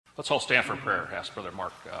Let's all stand for prayer. Ask Brother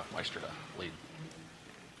Mark Meister to lead.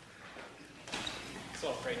 Let's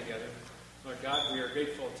all pray together. Lord God, we are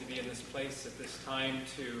grateful to be in this place at this time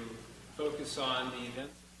to focus on the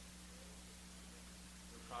events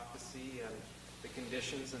of prophecy and the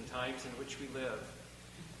conditions and times in which we live.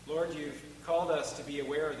 Lord, you've called us to be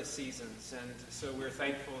aware of the seasons, and so we're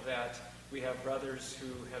thankful that we have brothers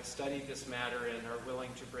who have studied this matter and are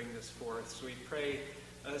willing to bring this forth. So we pray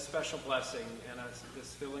a special blessing and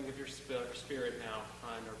this filling of your spirit now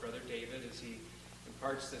on our brother David as he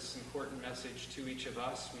imparts this important message to each of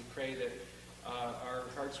us. We pray that our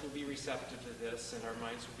hearts will be receptive to this and our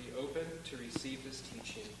minds will be open to receive this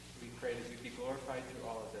teaching. We pray that you be glorified through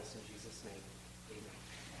all of this. In Jesus' name, amen.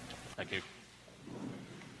 Thank you.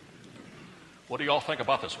 What do you all think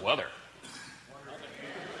about this weather?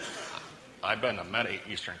 I've been to many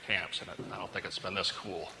Eastern camps, and I don't think it's been this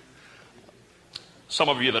cool. Some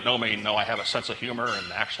of you that know me know I have a sense of humor,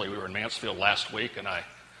 and actually we were in Mansfield last week, and I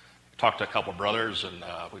talked to a couple of brothers, and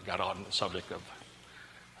we got on the subject of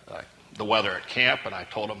the weather at camp, and I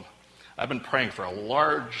told them I've been praying for a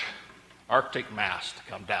large Arctic mass to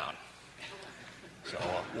come down. So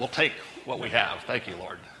we'll take what we have. Thank you,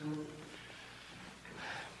 Lord.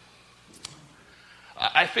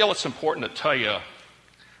 I feel it's important to tell you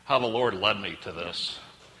how the Lord led me to this.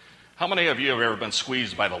 How many of you have ever been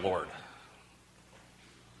squeezed by the Lord?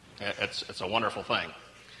 It's a wonderful thing.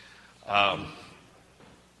 I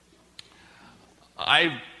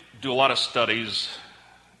do a lot of studies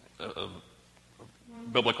of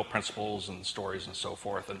biblical principles and stories and so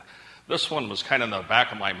forth, and this one was kind of in the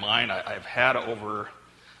back of my mind. I've had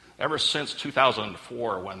ever since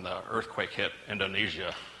 2004 when the earthquake hit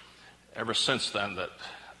Indonesia, ever since then that,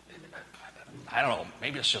 I don't know,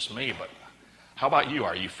 maybe it's just me, but how about you?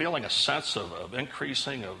 Are you feeling a sense of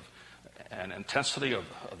increasing and intensity of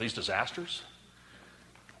these disasters?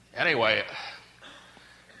 Anyway,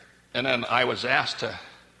 and then I was asked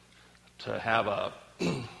to have a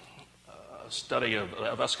study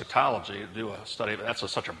of eschatology, do a study. That's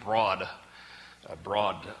such a broad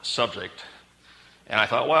subject. And I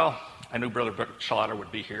thought, well, I knew Brother Schlotter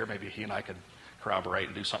would be here. Maybe he and I could corroborate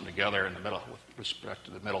and do something together in the middle with respect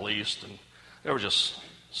to the Middle East. And there was just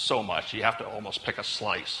so much. You have to almost pick a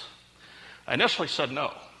slice. I initially said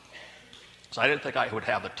no, because I didn't think I would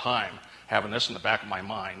have the time, having this in the back of my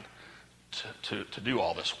mind, to do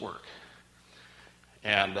all this work.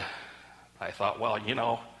 And I thought, well,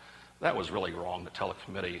 that was really wrong to tell a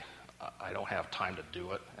committee I don't have time to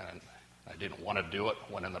do it, and I didn't want to do it,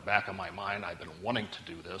 when in the back of my mind I've been wanting to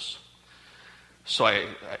do this. So it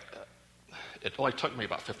only took me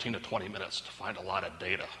about 15 to 20 minutes to find a lot of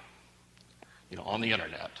data, on the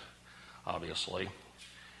internet, obviously.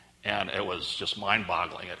 And it was just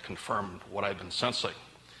mind-boggling. It confirmed what I've been sensing.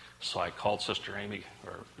 So I called Sister Amy,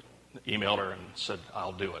 or emailed her, and said,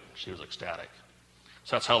 I'll do it. She was ecstatic.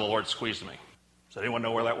 So that's how the Lord squeezed me. Does anyone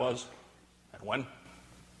know where that was and when?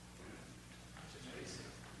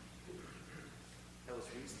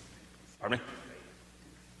 Pardon me?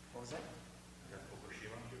 What was that?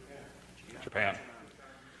 Japan.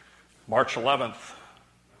 March 11th,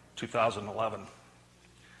 2011,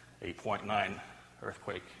 8.9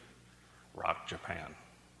 earthquake rocked Japan.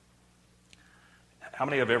 How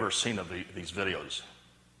many have ever seen these videos?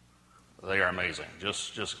 They are amazing.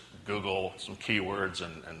 Just Google some keywords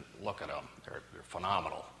and look at them. They're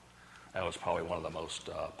phenomenal. That was probably one of the most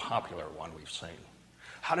popular one we've seen.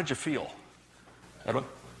 How did you feel, Edwin?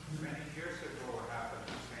 Many years ago happened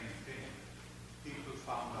the same thing. People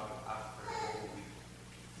found out after a whole week.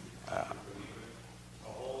 The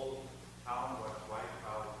whole town was wiped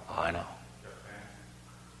out. I know. Japan.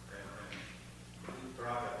 And we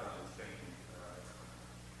brought it on the same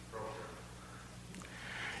program.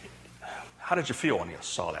 How did you feel when you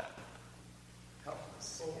saw that?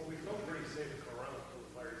 So we felt pretty safe in Colorado until the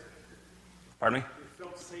fires hit. Pardon me? We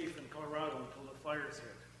felt safe in Colorado until the fires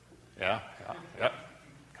hit. Yeah.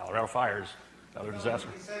 Colorado fires, another disaster.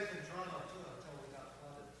 We said in Toronto too until we got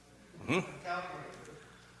flooded. Calgary.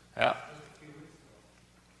 Yeah. Just a few weeks ago.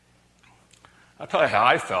 I'll tell you how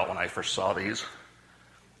I felt when I first saw these.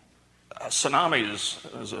 Tsunamis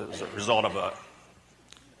is a result of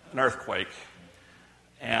an earthquake,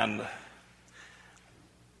 and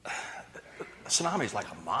a tsunami is like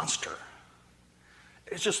a monster.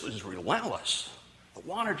 It just is relentless. The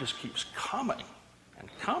water just keeps coming and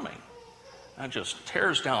coming, and just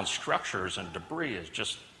tears down structures, and debris is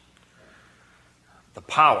just the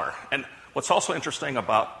power. And what's also interesting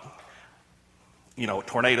about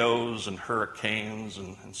tornadoes and hurricanes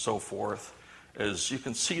and so forth is you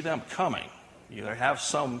can see them coming. You have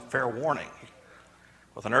some fair warning.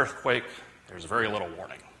 With an earthquake, there's very little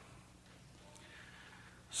warning.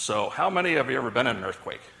 So how many of you ever been in an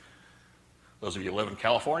earthquake? Those of you who live in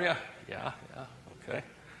California? Yeah, okay.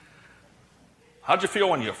 How'd you feel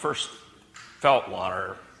when you first felt one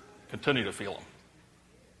or continue to feel them?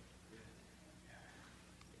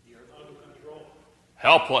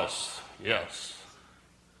 Helpless, yes.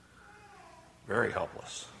 Very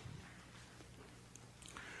helpless.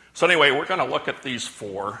 So anyway, we're going to look at these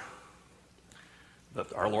four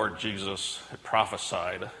that our Lord Jesus had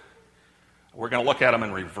prophesied. We're going to look at them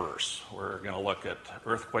in reverse. We're going to look at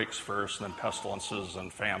earthquakes first, and then pestilences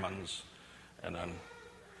and famines, and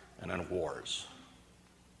then wars.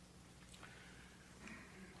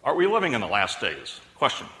 Are we living in the last days?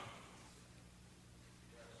 Question.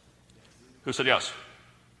 Who said yes?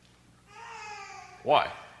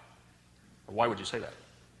 Why? Or why would you say that?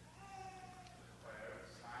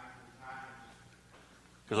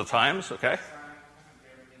 Because of times, okay?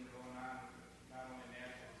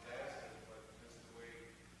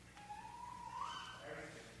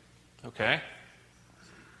 Okay.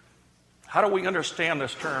 How do we understand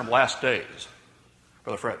this term, last days?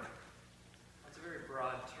 Brother Fred. It's a very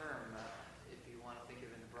broad term. If you want to think of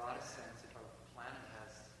it in the broadest sense, if our planet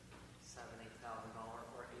has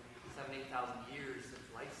 8,000 years of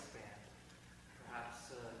lifespan, perhaps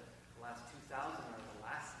the last 2,000 are the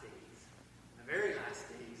last days. And the very last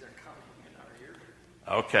days are coming in our year.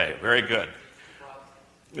 Okay, very good.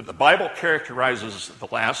 The Bible characterizes the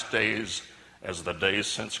last days as the days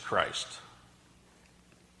since Christ.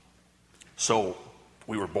 So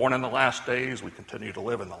we were born in the last days, we continue to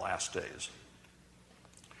live in the last days.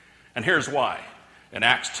 And here's why. In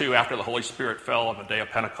Acts 2, after the Holy Spirit fell on the day of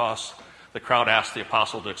Pentecost, the crowd asked the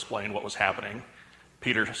apostle to explain what was happening.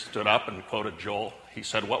 Peter stood up and quoted Joel. He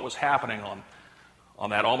said what was happening on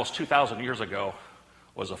that almost 2,000 years ago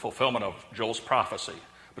was a fulfillment of Joel's prophecy.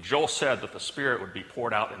 But Joel said that the Spirit would be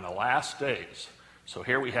poured out in the last days. So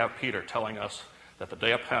here we have Peter telling us that the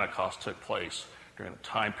day of Pentecost took place during the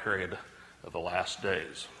time period of the last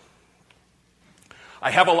days.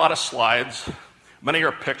 I have a lot of slides. Many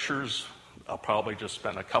are pictures. I'll probably just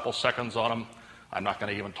spend a couple seconds on them. I'm not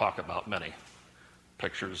going to even talk about many.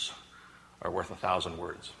 Pictures are worth 1,000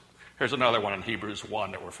 words. Here's another one in Hebrews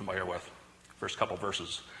 1 that we're familiar with. First couple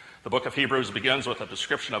verses. The book of Hebrews begins with a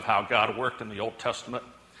description of how God worked in the Old Testament.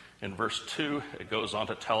 In verse 2, it goes on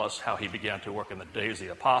to tell us how he began to work in the days of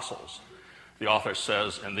the apostles. The author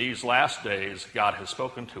says, in these last days, God has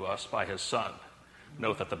spoken to us by his Son.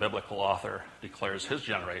 Note that the biblical author declares his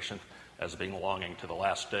generation as being belonging to the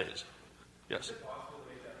last days. Yes?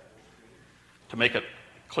 To make it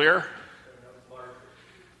clear?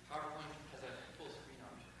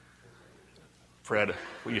 Fred,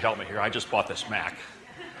 will you help me here? I just bought this Mac.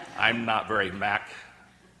 I'm not very Mac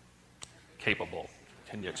capable.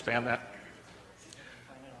 Can you expand that?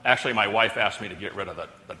 Actually, my wife asked me to get rid of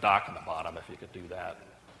the dock on the bottom, if you could do that.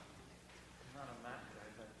 I'm not a Mac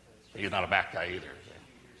guy, but He's not a Mac guy either. here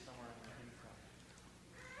somewhere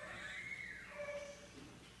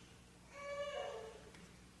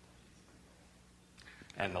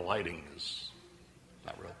in the And the lighting is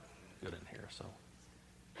not real good in here, so.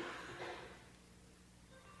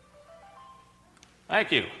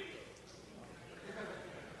 Thank you.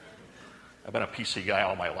 I've been a PC guy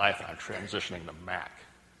all my life, and I'm transitioning to Mac,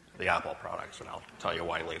 the Apple products, and I'll tell you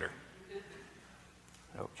why later.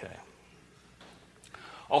 Okay.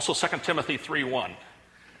 Also, 2 Timothy 3:1.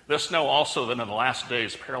 This know also that in the last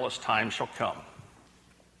days perilous times shall come.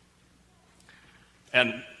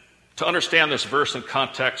 And to understand this verse in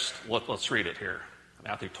context, let's read it here.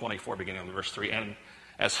 Matthew 24, beginning in verse 3. And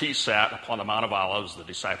as he sat upon the Mount of Olives, the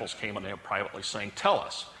disciples came unto him privately, saying, Tell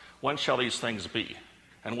us, when shall these things be?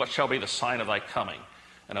 And what shall be the sign of thy coming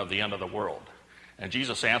and of the end of the world? And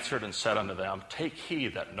Jesus answered and said unto them, Take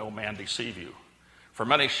heed that no man deceive you. For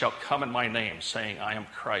many shall come in my name, saying, I am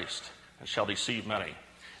Christ, and shall deceive many.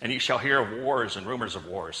 And ye shall hear of wars and rumors of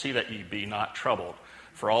wars. See that ye be not troubled,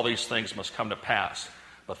 for all these things must come to pass,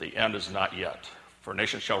 but the end is not yet. For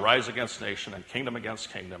nation shall rise against nation, and kingdom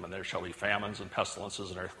against kingdom, and there shall be famines and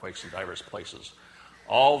pestilences and earthquakes in divers places.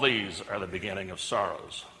 All these are the beginning of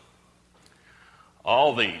sorrows.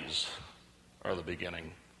 All these are the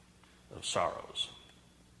beginning of sorrows.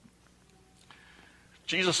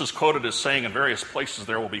 Jesus is quoted as saying in various places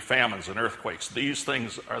there will be famines and earthquakes. These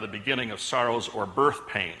things are the beginning of sorrows or birth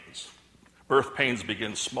pains. Birth pains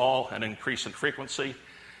begin small and increase in frequency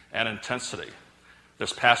and intensity.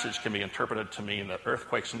 This passage can be interpreted to mean that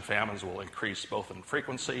earthquakes and famines will increase both in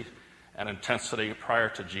frequency and intensity prior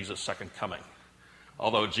to Jesus' second coming.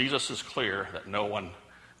 Although Jesus is clear that no one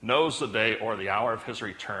knows the day or the hour of his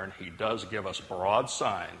return, he does give us broad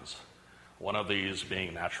signs, one of these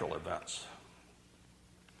being natural events.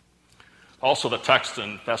 Also the text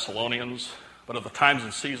in Thessalonians, but of the times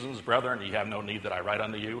and seasons, brethren, ye have no need that I write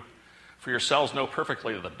unto you. For yourselves know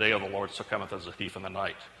perfectly that the day of the Lord so cometh as a thief in the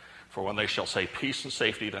night. For when they shall say peace and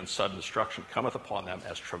safety, then sudden destruction cometh upon them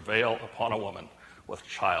as travail upon a woman with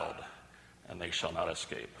child, and they shall not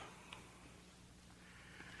escape.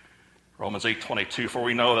 Romans 8:22, for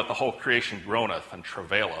we know that the whole creation groaneth and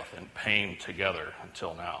travaileth in pain together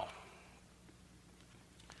until now.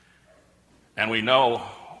 And we know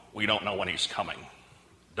we don't know when he's coming.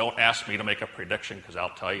 Don't ask me to make a prediction, because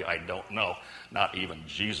I'll tell you I don't know. Not even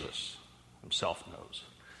Jesus himself knows.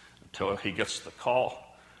 Until he gets the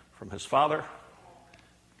call from his Father,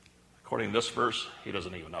 according to this verse, he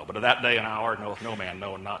doesn't even know. But of that day and hour knoweth no man,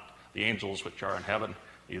 no, not the angels which are in heaven,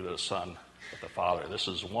 neither the Son, but the Father. This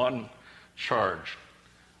is one charge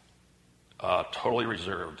totally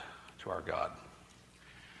reserved to our God.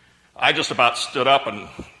 I just about stood up and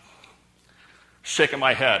shaking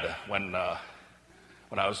my head when I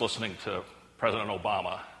was listening to President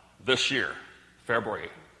Obama this year, February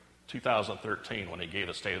 2013, when he gave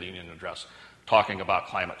the State of the Union address, talking about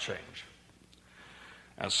climate change.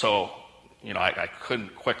 And so, I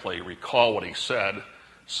couldn't quickly recall what he said,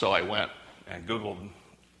 so I went and Googled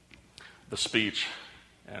the speech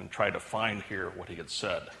and tried to find here what he had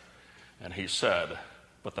said. And he said,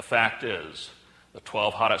 but the fact is, the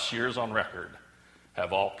 12 hottest years on record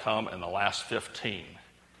have all come in the last 15.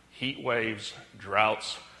 Heat waves,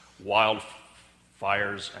 droughts,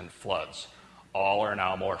 wildfires, and floods, all are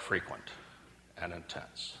now more frequent and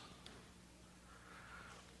intense.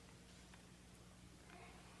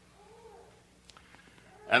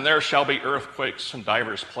 And there shall be earthquakes in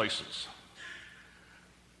divers places.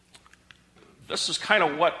 This is kind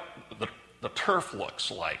of what the turf looks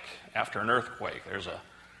like after an earthquake. There's an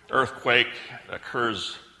earthquake that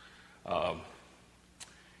occurs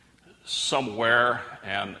somewhere,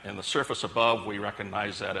 and in the surface above, we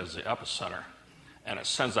recognize that as the epicenter, and it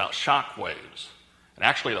sends out shock waves. And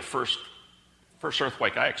actually, the first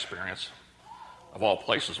earthquake I experienced, of all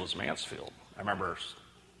places, was Mansfield. I remember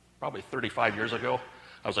probably 35 years ago,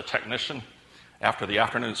 I was a technician. After the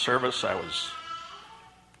afternoon service, I was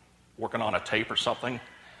working on a tape or something,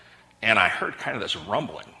 and I heard kind of this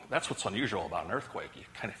rumbling. That's what's unusual about an earthquake.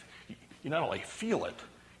 You not only feel it,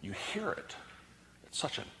 you hear it. It's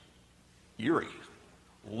such an eerie,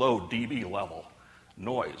 low dB level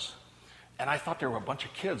noise. And I thought there were a bunch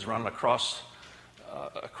of kids running across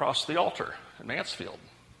the altar in Mansfield.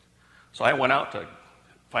 So I went out to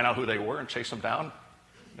find out who they were and chase them down.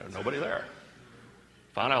 There was nobody there.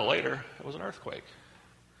 Found out later it was an earthquake.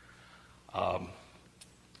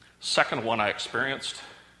 Second one I experienced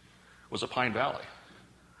was at Pine Valley.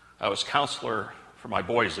 I was counselor for my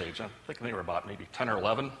boys' age. I think they were about maybe 10 or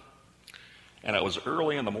 11. And it was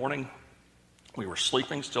early in the morning. We were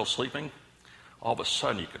still sleeping. All of a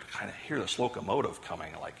sudden, you could kind of hear this locomotive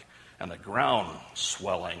coming, and the ground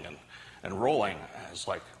swelling and rolling. And it's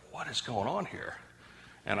like, what is going on here?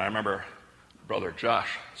 And I remember Brother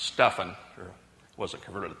Josh Steffen, who wasn't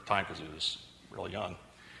converted at the time because he was really young,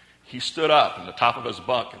 he stood up on the top of his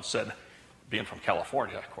bunk and said, being from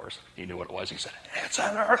California, of course, he knew what it was. He said, "It's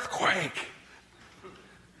an earthquake." And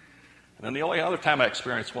then the only other time I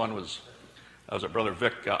experienced one I was at Brother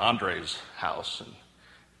Vic Andre's house in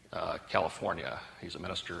California. He's a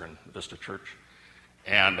minister in Vista Church.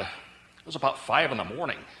 And it was about 5 in the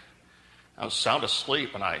morning. I was sound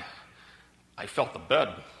asleep, and I felt the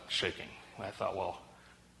bed shaking. And I thought, well,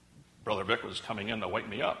 Brother Vic was coming in to wake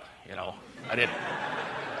me up, I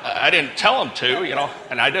didn't tell him to,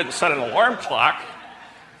 and I didn't set an alarm clock.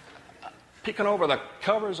 Peeking over the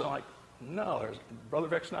covers, I'm like, no, Brother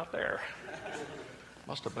Vic's not there.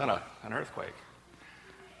 Must have been an earthquake.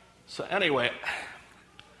 So anyway,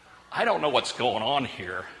 I don't know what's going on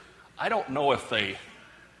here. I don't know if they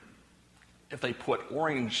put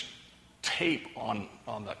orange tape on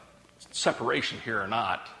the separation here or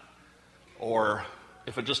not, or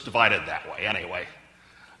if it just divided that way. Anyway,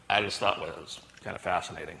 I just thought it was kind of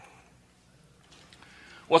fascinating.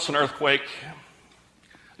 What's an earthquake?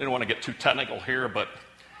 I didn't want to get too technical here, but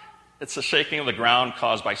it's the shaking of the ground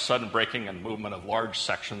caused by sudden breaking and movement of large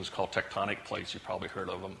sections called tectonic plates. You've probably heard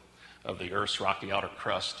of them, of the Earth's rocky outer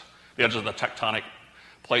crust. The edges of the tectonic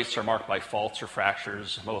plates are marked by faults or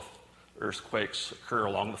fractures. Most earthquakes occur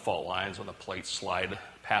along the fault lines when the plates slide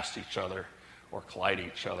past each other or collide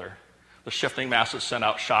each other. The shifting masses send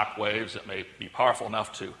out shock waves that may be powerful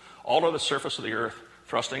enough to alter the surface of the earth,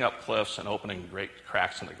 thrusting up cliffs and opening great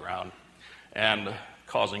cracks in the ground, and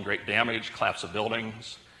causing great damage, collapse of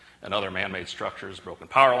buildings and other man-made structures, broken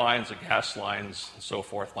power lines and gas lines, and so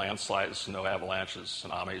forth, landslides, snow avalanches,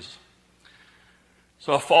 tsunamis.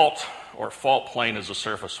 So a fault or fault plane is a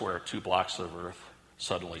surface where two blocks of earth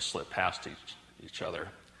suddenly slip past each other.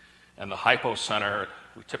 And the hypocenter,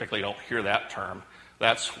 we typically don't hear that term.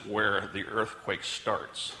 That's where the earthquake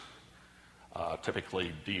starts,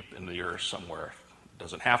 typically deep in the earth somewhere. It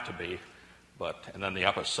doesn't have to be, and then the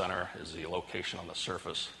epicenter is the location on the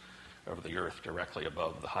surface of the earth directly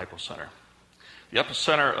above the hypocenter. The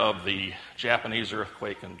epicenter of the Japanese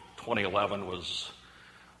earthquake in 2011 was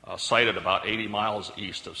sited about 80 miles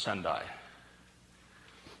east of Sendai.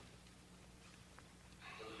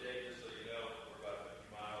 So Jay, just so you know, we're about 50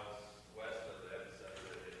 miles west of the epicenter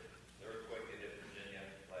of the earthquake that hit Virginia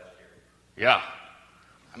last year. Yeah.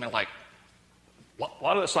 I mean, like, a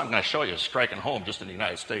lot of this I'm going to show you is striking home just in the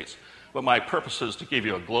United States. But my purpose is to give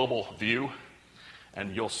you a global view.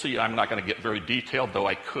 And you'll see I'm not going to get very detailed, though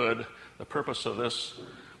I could. The purpose of this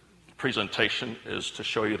presentation is to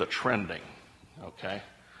show you the trending, okay?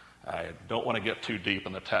 I don't want to get too deep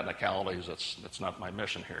in the technicalities. That's not my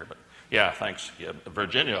mission here. But, yeah, thanks. Yeah,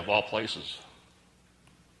 Virginia, of all places.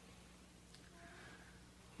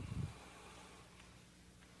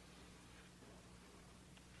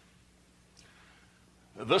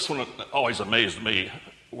 This one always amazed me.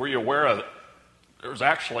 Were you aware of there was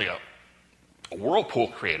actually a whirlpool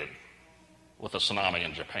created with a tsunami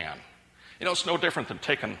in Japan? You know, it's no different than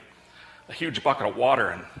taking a huge bucket of water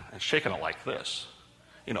and shaking it like this.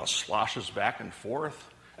 You know, it sloshes back and forth.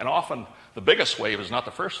 And often the biggest wave is not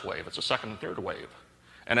the first wave, it's the second and third wave.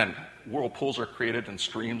 And then whirlpools are created and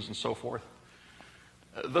streams and so forth.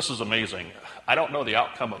 This is amazing. I don't know the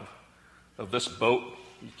outcome of this boat.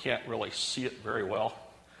 You can't really see it very well,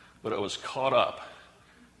 but it was caught up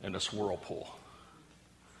in this whirlpool.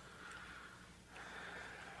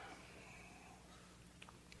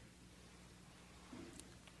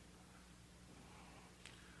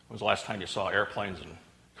 When was the last time you saw airplanes and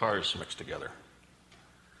cars mixed together?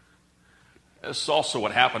 This is also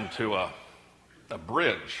what happened to a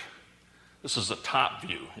bridge. This is the top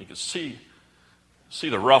view. You can see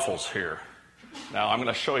the ruffles here. Now I'm going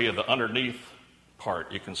to show you the underneath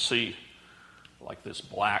part. You can see like this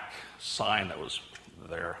black sign that was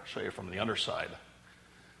there. I'll show you from the underside.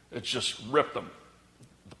 It just ripped the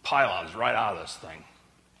pylons right out of this thing.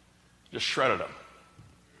 Just shredded them.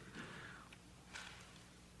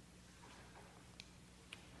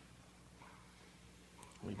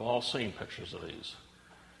 We've all seen pictures of these.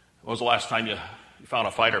 When was the last time you found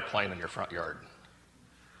a fighter plane in your front yard?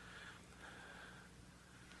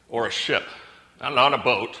 Or a ship? Not a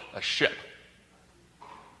boat, a ship.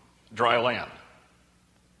 Dry land.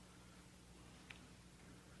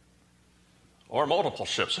 Or multiple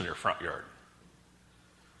ships in your front yard.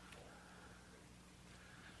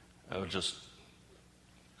 It was just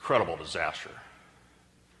incredible disaster.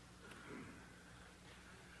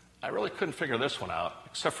 I really couldn't figure this one out,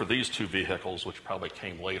 except for these two vehicles, which probably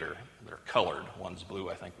came later. They're colored. One's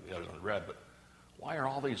blue, I think, the other one's red. But why are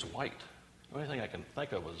all these white? The only thing I can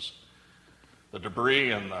think of was the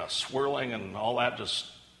debris and the swirling and all that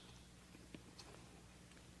just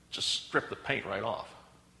stripped the paint right off.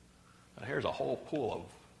 And here's a whole pool of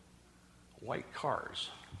white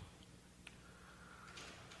cars.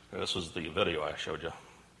 This was the video I showed you,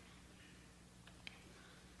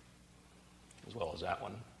 as well as that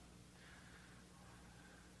one.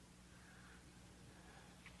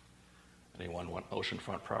 Anyone want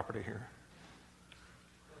oceanfront property here?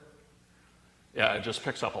 Yeah, it just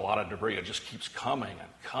picks up a lot of debris. It just keeps coming and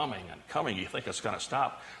coming and coming. You think it's going to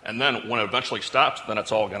stop. And then when it eventually stops, then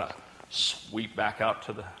it's all going to sweep back out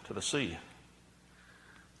to the sea.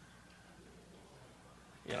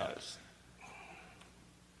 Yeah,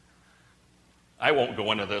 I won't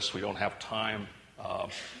go into this. We don't have time. But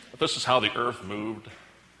this is how the earth moved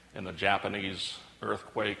in the Japanese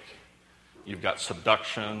earthquake. You've got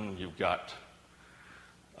subduction. You've got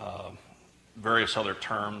various other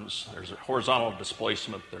terms. There's a horizontal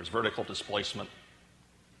displacement. There's vertical displacement.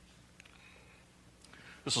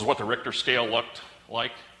 This is what the Richter scale looked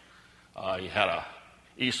like. You had a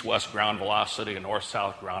east-west ground velocity, a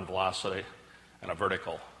north-south ground velocity, and a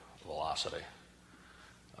vertical velocity.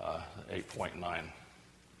 8.9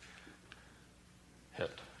 hit.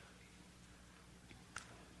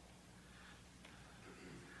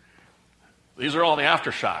 These are all the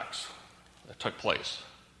aftershocks that took place.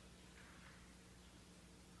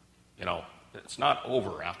 You know, it's not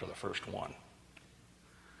over after the first one.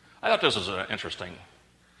 I thought this was an interesting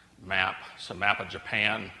map. It's a map of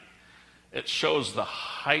Japan. It shows the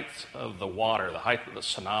height of the water, the height of the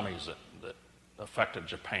tsunamis that affected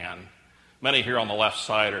Japan. Many here on the left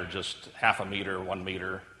side are just half a meter, 1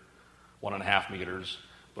 meter, 1.5 meters.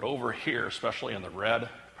 But over here, especially in the red, you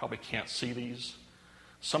probably can't see these.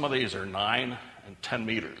 Some of these are 9 and 10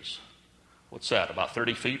 meters. What's that, about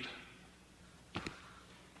 30 feet?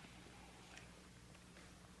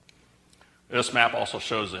 This map also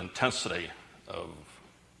shows the intensity of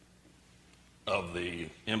the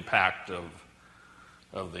impact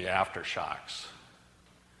of the aftershocks.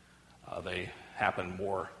 They happen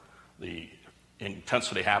more, the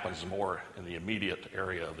intensity happens more in the immediate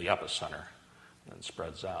area of the epicenter and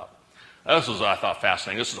spreads out. This is what I thought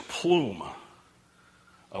fascinating. This is a plume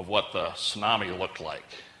of what the tsunami looked like.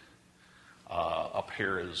 Up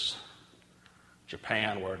here is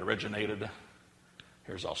Japan, where it originated.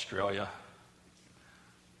 Here's Australia.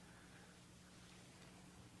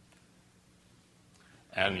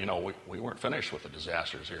 And, you know, we weren't finished with the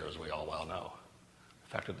disasters here, as we all well know. It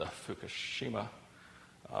affected the Fukushima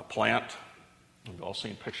plant. We've all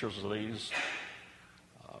seen pictures of these.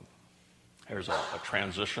 Here's a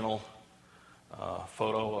transitional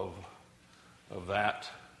photo of that.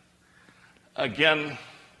 Again,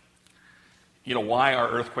 you know, why are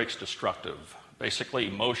earthquakes destructive? Basically,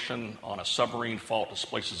 motion on a submarine fault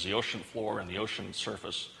displaces the ocean floor and the ocean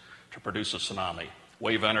surface to produce a tsunami.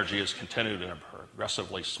 Wave energy is continued in a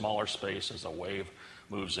progressively smaller space as a wave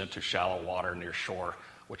moves into shallow water near shore,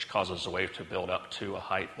 which causes the wave to build up to a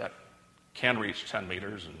height that can reach 10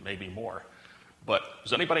 meters and maybe more. But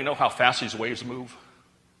does anybody know how fast these waves move?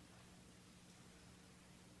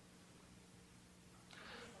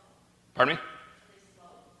 Pardon me?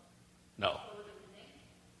 No.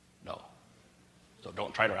 No. So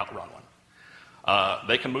don't try to outrun one.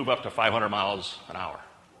 They can move up to 500 miles an hour.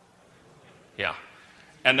 Yeah.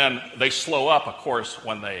 And then they slow up, of course,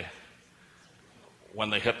 when they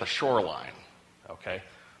hit the shoreline, okay?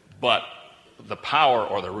 But the power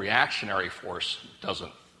or the reactionary force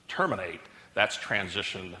doesn't terminate. That's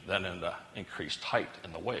transitioned then into increased height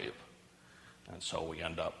in the wave. And so we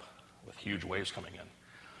end up with huge waves coming in.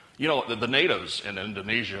 You know, the natives in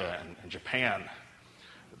Indonesia and Japan,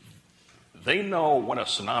 they know when a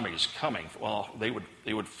tsunami is coming. Well, they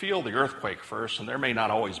would feel the earthquake first, and there may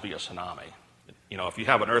not always be a tsunami. You know, if you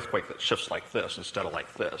have an earthquake that shifts like this instead of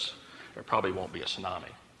like this, there probably won't be a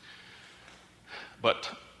tsunami.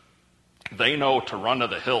 But they know to run to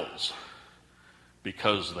the hills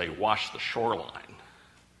because they watch the shoreline.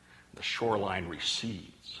 The shoreline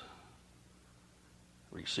recedes.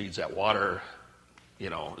 That water, you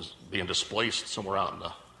know, is being displaced somewhere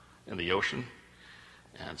out in the ocean.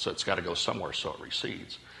 And so it's got to go somewhere, so it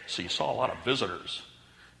recedes. So you saw a lot of visitors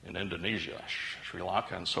in Indonesia, Sri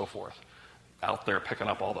Lanka, and so forth, out there picking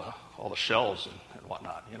up all the shells and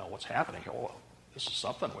whatnot. You know, what's happening? Oh, this is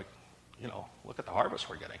something. Look at the harvest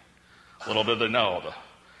we're getting. Little did they know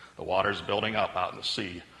the water's building up out in the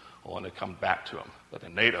sea, only to come back to them. But the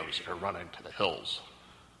natives are running to the hills.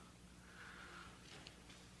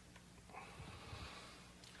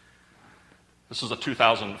 This is a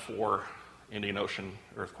 2004 Indian Ocean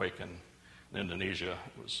earthquake in Indonesia.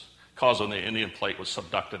 It was caused when the Indian plate was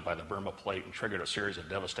subducted by the Burma plate and triggered a series of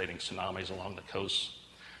devastating tsunamis along the coasts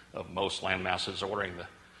of most land masses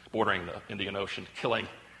bordering the Indian Ocean, killing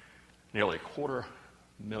nearly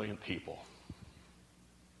 250,000 people.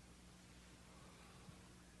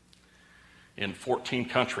 In 14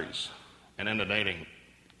 countries and inundating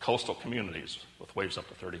coastal communities with waves up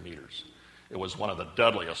to 30 meters. It was one of the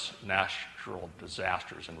deadliest natural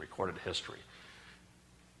disasters in recorded history.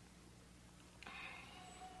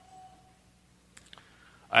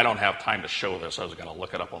 I don't have time to show this. I was going to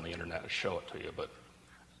look it up on the internet and show it to you, but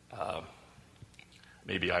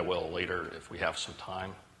maybe I will later if we have some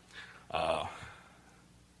time.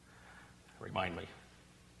 Remind me.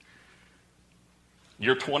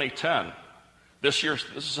 Year 2010. This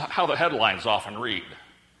is how the headlines often read.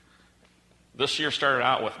 This year started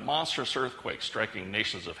out with monstrous earthquakes striking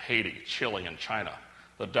nations of Haiti, Chile, and China.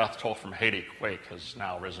 The death toll from Haiti quake has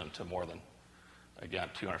now risen to more than, again,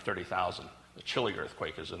 230,000. The Chile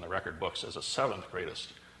earthquake is in the record books as the 7th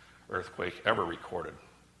greatest earthquake ever recorded.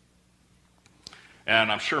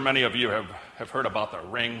 And I'm sure many of you have heard about the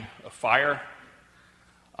Ring of Fire.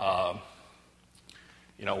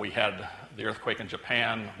 We had the earthquake in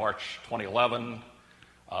Japan, March 2011.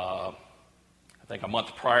 I think a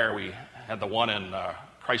month prior we had the one in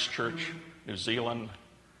Christchurch, New Zealand,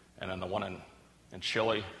 and then the one in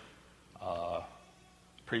Chile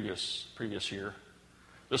previous year.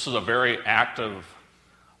 This is a very active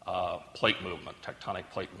plate movement, tectonic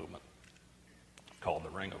plate movement, called the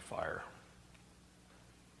Ring of Fire.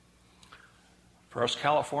 For us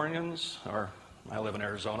Californians, I live in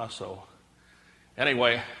Arizona, so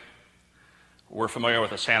anyway, we're familiar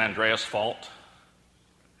with the San Andreas Fault.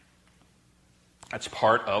 That's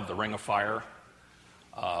part of the Ring of Fire.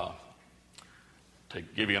 To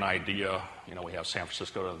give you an idea, we have San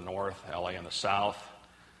Francisco to the north, LA in the south.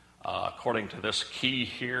 According to this key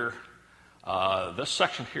here, this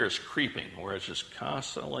section here is creeping, where it's just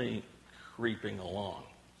constantly creeping along.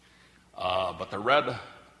 But the red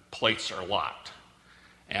plates are locked.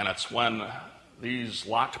 And it's when these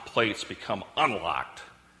locked plates become unlocked,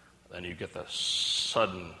 then you get the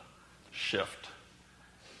sudden shift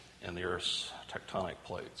in the Earth's tectonic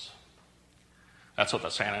plates. That's what the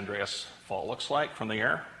San Andreas Fault looks like from the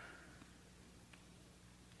air.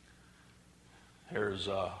 Here's,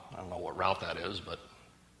 I don't know what route that is, but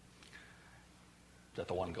is that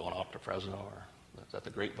the one going off to Fresno, or is that the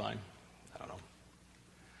Grapevine? I don't know.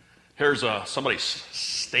 Here's somebody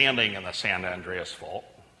standing in the San Andreas Fault.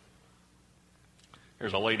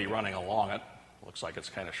 Here's a lady running along it. Looks like it's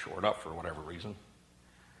kind of shored up for whatever reason.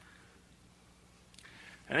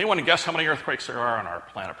 Anyone guess how many earthquakes there are on our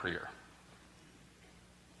planet per year?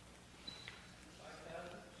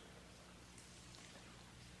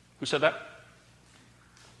 Who said that?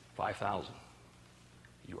 5,000.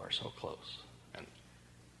 You are so close. And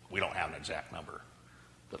we don't have an exact number,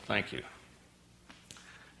 but thank you.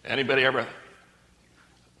 Anybody ever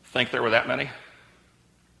think there were that many?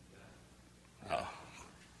 No.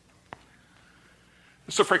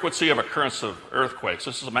 This is the frequency of occurrence of earthquakes.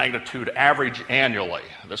 This is a magnitude average annually.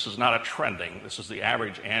 This is not a trending. This is the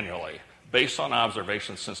average annually, based on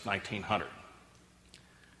observations since 1900.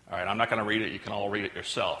 All right, I'm not going to read it. You can all read it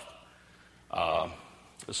yourself.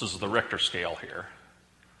 This is the Richter scale here.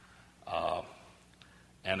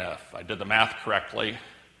 And if I did the math correctly,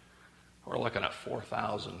 we're looking at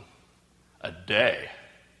 4,000 a day.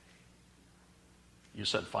 You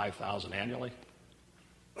said 5,000 annually?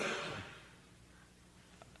 I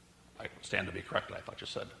stand to be corrected. I thought you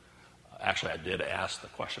said. Actually, I did ask the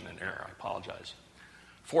question in error. I apologize.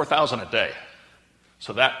 4,000 a day.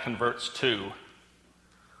 So that converts to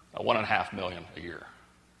 1.5 million a year.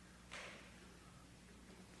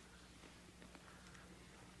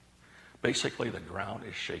 Basically, the ground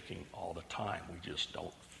is shaking all the time. We just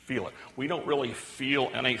don't feel it. We don't really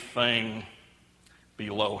feel anything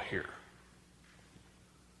below here,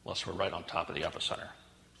 unless we're right on top of the epicenter.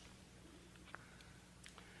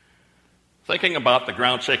 Thinking about the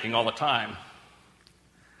ground shaking all the time,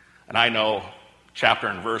 and I know chapter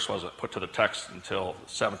and verse wasn't put to the text until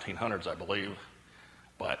the 1700s, I believe,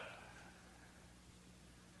 but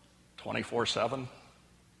 24/7?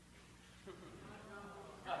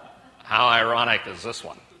 How ironic is this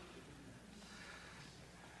one?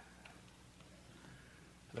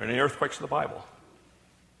 Are there any earthquakes in the Bible?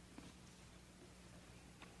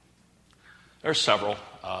 There's several.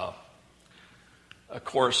 Of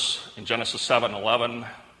course, in Genesis 7:11,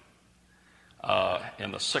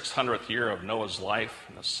 in the 600th year of Noah's life,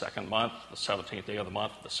 in the second month, the 17th day of the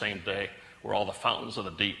month, the same day, were all the fountains of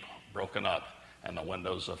the deep broken up and the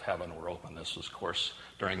windows of heaven were open. This was, of course,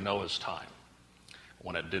 during Noah's time,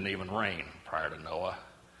 when it didn't even rain prior to Noah.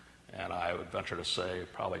 And I would venture to say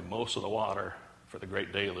probably most of the water for the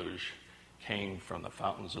great deluge came from the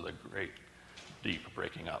fountains of the great deep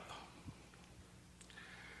breaking up.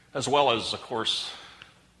 As well as, of course,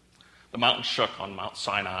 the mountain shook on Mount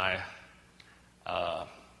Sinai.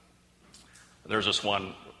 There's this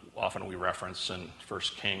one often we reference in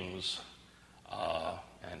 1 Kings,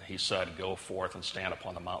 and he said, "Go forth and stand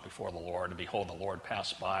upon the mount before the Lord, and behold, the Lord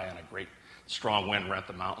passed by, and a great strong wind rent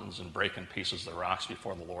the mountains and brake in pieces the rocks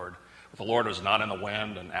before the Lord. But the Lord was not in the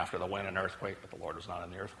wind, and after the wind an earthquake, but the Lord was not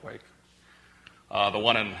in the earthquake." The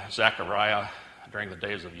one in Zechariah during the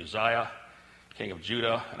days of Uzziah, king of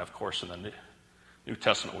Judah, and of course in the New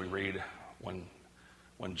Testament we read when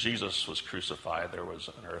Jesus was crucified, there was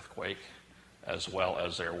an earthquake, as well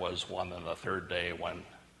as there was one on the third day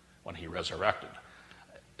when he resurrected.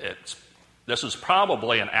 This is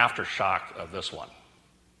probably an aftershock of this one,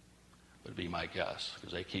 would be my guess,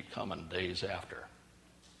 because they keep coming days after.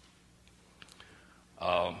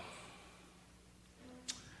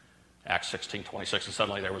 Acts 16:26, and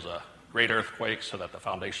suddenly there was a great earthquake so that the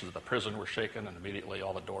foundations of the prison were shaken, and immediately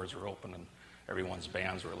all the doors were open and everyone's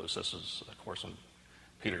bands were loose. This is, of course, when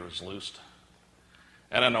Peter was loosed.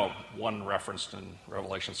 And I know one referenced in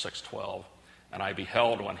Revelation 6:12, "And I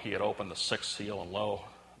beheld when he had opened the sixth seal, and lo,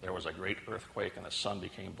 there was a great earthquake, and the sun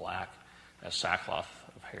became black as sackcloth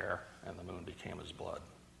of hair, and the moon became as blood."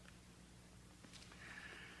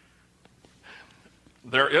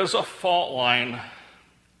 There is a fault line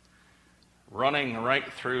running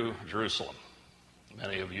right through Jerusalem.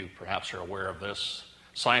 Many of you perhaps are aware of this.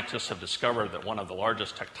 Scientists have discovered that one of the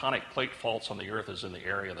largest tectonic plate faults on the earth is in the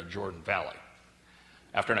area of the Jordan Valley.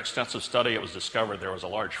 After an extensive study, it was discovered there was a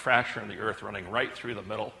large fracture in the earth running right through the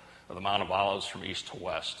middle of the Mount of Olives from east to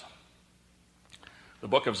west. The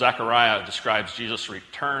book of Zechariah describes Jesus'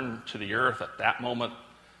 return to the earth. At that moment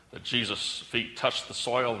that Jesus' feet touch the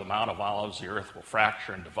soil of the Mount of Olives, the earth will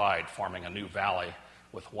fracture and divide, forming a new valley,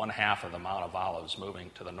 with one half of the Mount of Olives moving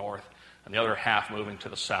to the north and the other half moving to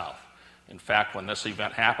the south. In fact, when this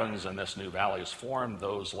event happens and this new valley is formed,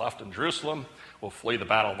 those left in Jerusalem will flee the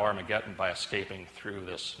Battle of Armageddon by escaping through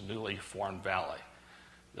this newly formed valley.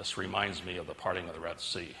 This reminds me of the parting of the Red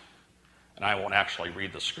Sea. And I won't actually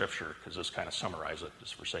read the scripture because this kind of summarizes it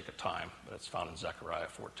just for sake of time, but it's found in Zechariah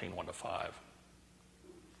 14, 1-5.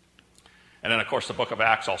 And then, of course, the book of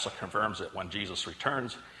Acts also confirms that when Jesus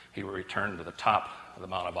returns, he will return to the top of the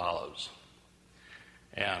Mount of Olives.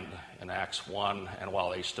 And in Acts 1, and while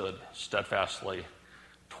they stood steadfastly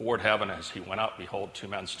toward heaven as he went up, behold, two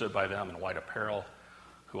men stood by them in white apparel,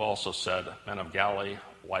 who also said, Men of Galilee,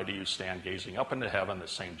 why do you stand gazing up into heaven? The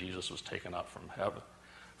same Jesus was taken up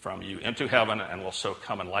from you into heaven, and will so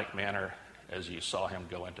come in like manner as you saw him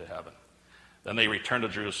go into heaven. Then they returned to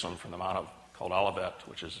Jerusalem from the mount called Olivet,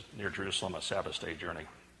 which is near Jerusalem, a Sabbath day journey.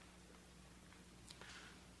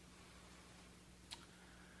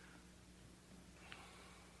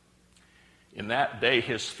 In that day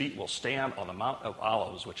his feet will stand on the Mount of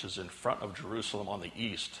Olives, which is in front of Jerusalem on the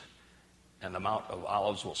east, and the Mount of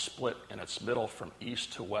Olives will split in its middle from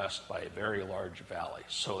east to west by a very large valley,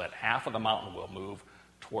 so that half of the mountain will move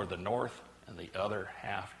toward the north and the other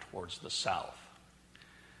half towards the south.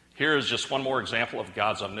 Here is just one more example of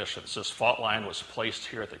God's omniscience. This fault line was placed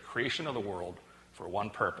here at the creation of the world for one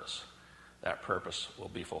purpose. That purpose will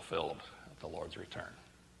be fulfilled at the Lord's return.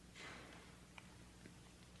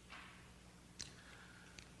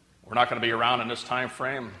 We're not going to be around in this time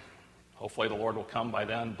frame. Hopefully the Lord will come by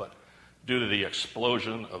then, but due to the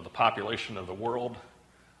explosion of the population of the world,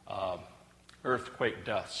 earthquake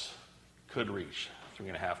deaths could reach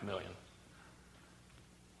 3.5 million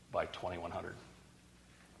by 2100.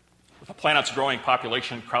 With the planet's growing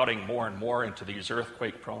population crowding more and more into these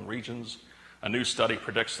earthquake-prone regions, a new study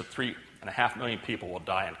predicts that 3.5 million people will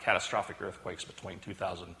die in catastrophic earthquakes between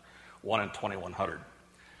 2001 and 2100.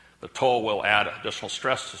 The toll will add additional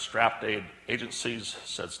stress to strapped aid agencies,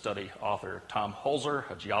 said study author Tom Holzer,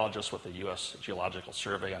 a geologist with the U.S. Geological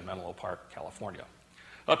Survey in Menlo Park, California.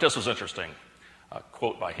 I thought this was interesting. A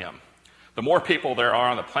quote by him. The more people there are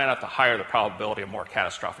on the planet, the higher the probability of more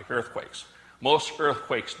catastrophic earthquakes. Most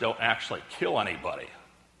earthquakes don't actually kill anybody.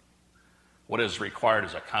 What is required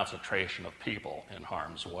is a concentration of people in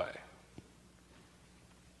harm's way.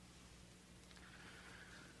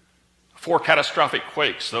 4 catastrophic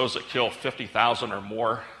quakes, those that kill 50,000 or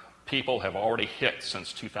more people, have already hit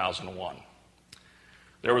since 2001.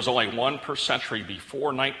 There was only 1 per century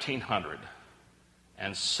before 1900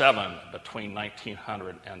 and 7 between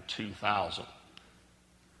 1900 and 2000.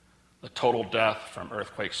 The total death from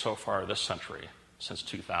earthquakes so far this century, since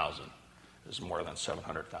 2000, is more than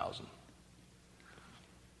 700,000.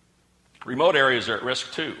 Remote areas are at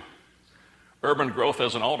risk too. Urban growth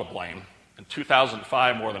isn't all to blame. In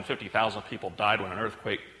 2005, more than 50,000 people died when an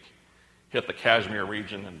earthquake hit the Kashmir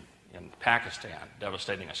region in Pakistan,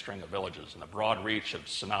 devastating a string of villages. And the broad reach of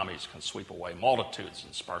tsunamis can sweep away multitudes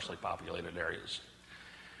in sparsely populated areas.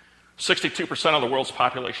 62% of the world's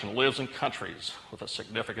population lives in countries with a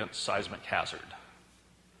significant seismic hazard.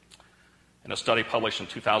 In a study published in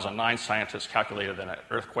 2009, scientists calculated that an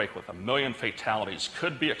earthquake with 1 million fatalities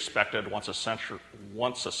could be expected once a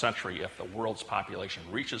century if the world's population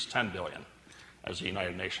reaches 10 billion, as the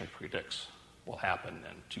United Nations predicts will happen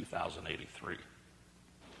in 2083.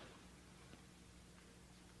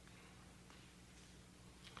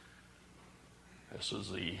 This is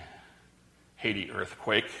the Haiti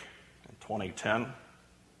earthquake in 2010.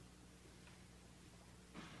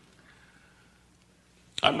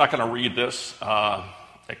 I'm not going to read this.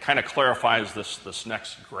 It kind of clarifies this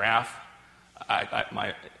next graph.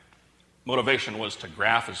 My motivation was to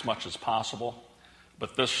graph as much as possible,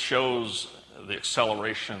 but this shows the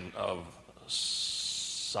acceleration of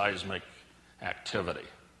seismic activity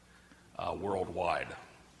worldwide,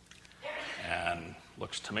 and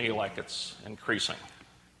looks to me like it's increasing.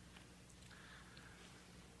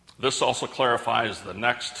 This also clarifies the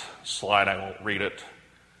next slide. I won't read it,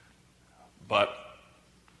 but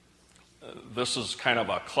this is kind of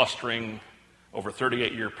a clustering over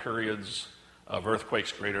 38-year periods of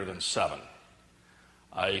earthquakes greater than 7.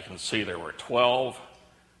 You can see there were 12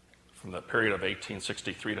 from the period of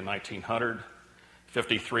 1863 to 1900,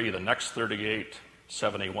 53 the next 38,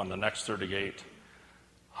 71 the next 38,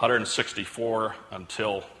 164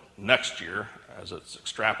 until next year, as it's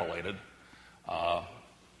extrapolated,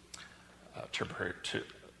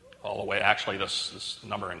 all the way. Actually, this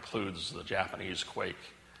number includes the Japanese quake,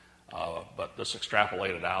 but this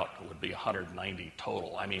extrapolated out would be 190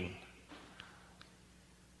 total. I mean,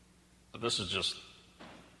 this is just,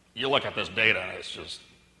 you look at this data and it's just,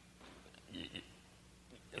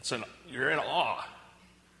 you're in awe.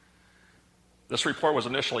 This report was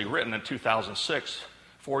initially written in 2006.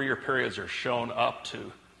 4-year periods are shown up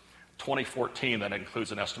to 2014. That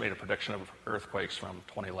includes an estimated prediction of earthquakes from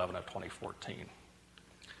 2011 to 2014.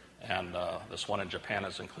 And this one in Japan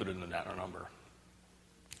is included in that number.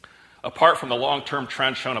 Apart from the long-term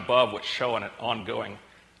trend shown above, which show an ongoing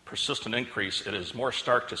persistent increase, it is more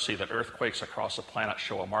stark to see that earthquakes across the planet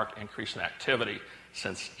show a marked increase in activity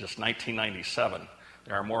since just 1997.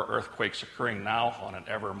 There are more earthquakes occurring now on an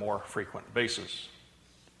ever more frequent basis.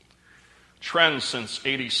 Trends since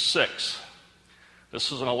 '86.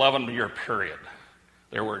 This is an 11-year period.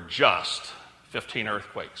 There were just 15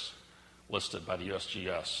 earthquakes listed by the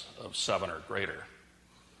USGS of 7 or greater.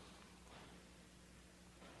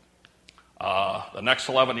 The next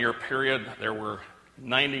 11-year period, there were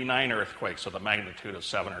 99 earthquakes of the magnitude of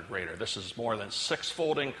 7 or greater. This is more than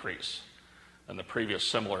 6-fold increase than the previous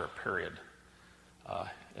similar period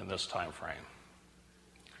in this time frame.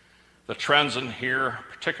 The trends in here,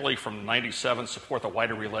 particularly from 97, support the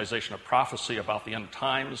wider realization of prophecy about the end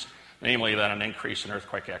times, namely that an increase in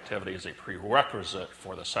earthquake activity is a prerequisite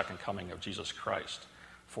for the second coming of Jesus Christ,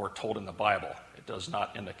 foretold in the Bible. It does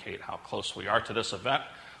not indicate how close we are to this event,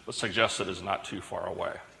 but suggests it is not too far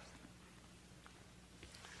away.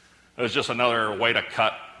 It was just another way to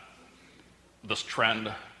cut this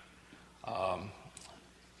trend.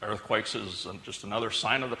 Earthquakes is just another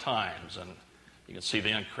sign of the times, and you can see the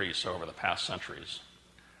increase over the past centuries.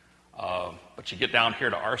 But you get down here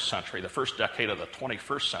to our century, the first decade of the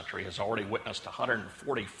 21st century has already witnessed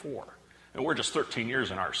 144. And we're just 13 years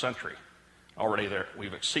in our century. Already there,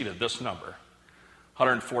 we've exceeded this number.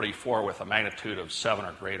 144 with a magnitude of 7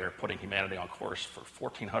 or greater, putting humanity on course for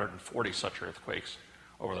 1,440 such earthquakes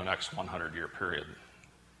over the next 100-year period.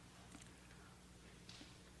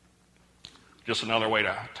 Just another way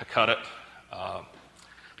to cut it.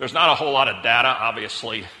 There's not a whole lot of data,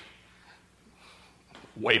 obviously,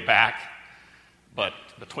 way back, but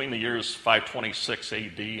between the years 526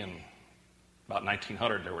 AD and about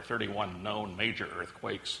 1900, there were 31 known major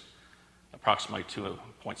earthquakes. Approximately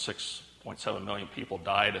 2.7 million people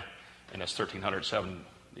died in this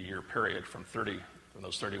 1,307-year period from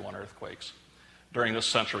those 31 earthquakes. During this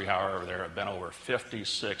century, however, there have been over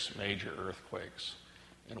 56 major earthquakes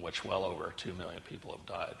in which well over 2 million people have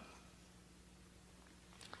died.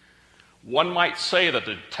 One might say that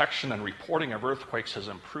the detection and reporting of earthquakes has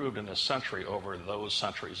improved in this century over those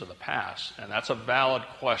centuries of the past, and that's a valid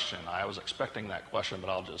question. I was expecting that question,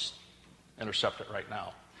 but I'll just intercept it right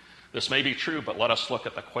now. This may be true, but let us look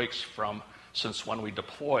at the quakes since when we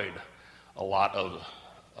deployed a lot of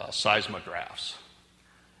seismographs.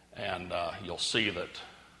 And you'll see that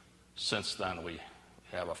since then we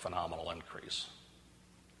have a phenomenal increase.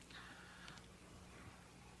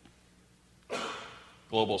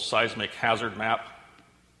 Global seismic hazard map.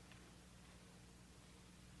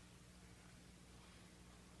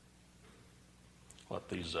 Let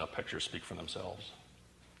these pictures speak for themselves.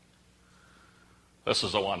 This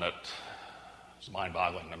is the one that is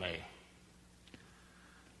mind-boggling to me.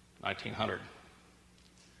 1900,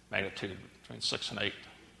 magnitude between 6 and 8.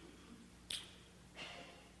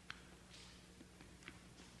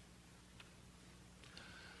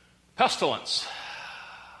 Pestilence.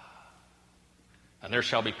 And there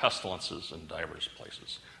shall be pestilences in divers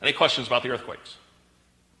places. Any questions about the earthquakes?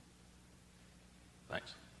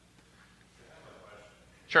 Thanks.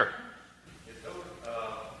 Sure. Is those,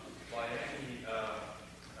 by any, you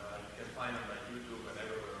can find them on YouTube and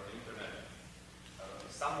everywhere on the internet,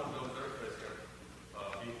 some of those earthquakes can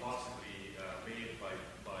be possibly made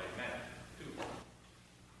by man, too.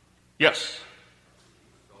 Yes.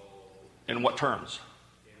 So, In what terms?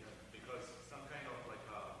 because some kind of like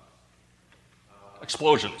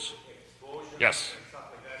Explosions. explosion Yes. and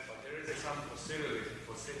stuff like that, but there is some facilities.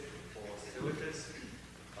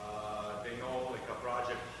 They know like a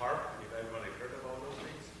Project HARP, if everybody heard about those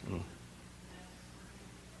things.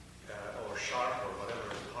 Or SHARP or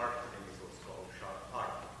whatever, HARP, I think is what's called,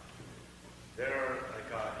 HARP. There, like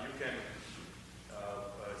you can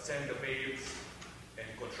send the waves and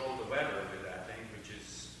control the weather with that thing, which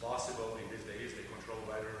is possible in these days. They control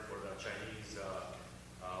weather for the Chinese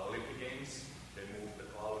Olympic Games. They move the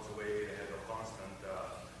clouds away, they have a constant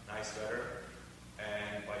nice weather.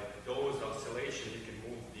 And by those oscillations, you can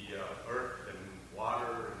move the earth and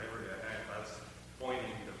water and everything. And that's pointing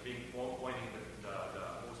the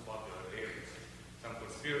most popular areas. Some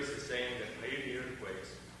conspiracy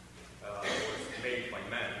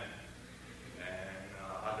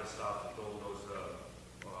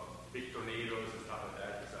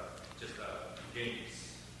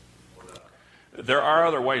kinks for that? There are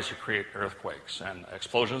other ways to create earthquakes, and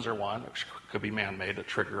explosions are one, which could be man-made to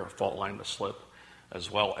trigger a fault line to slip, as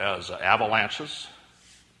well as avalanches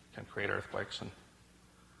can create earthquakes. And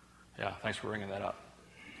yeah, thanks for bringing that up.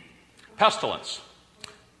 Pestilence.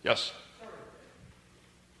 Yes?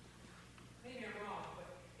 Maybe I'm wrong, but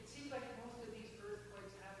it seems like most of these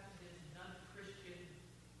earthquakes happen in non-Christian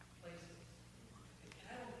places. And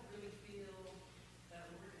I don't really feel that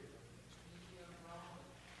we're doing it. Maybe I'm wrong.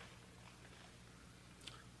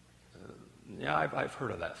 Yeah, I've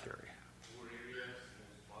heard of that theory. Poor areas,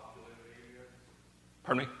 most popular areas,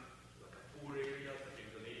 Pardon me? like poor areas like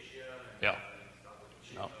Indonesia and, Yeah. and stuff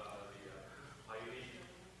like No. the Haiti.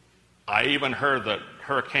 I even heard that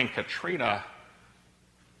Hurricane Katrina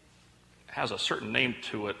has a certain name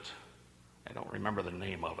to it. I don't remember the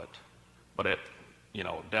name of it, but it,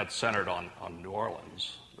 dead centered on New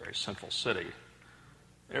Orleans, very central city.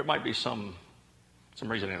 There might be some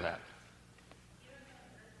reasoning to that. Even though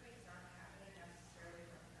earthquakes aren't happening necessarily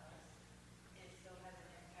from us, it still has an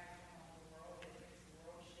impact on the whole world. It makes the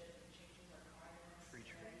world shift and changes our climate. Free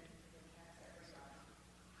trade. It impacts everybody.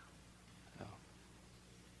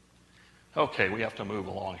 Okay, we have to move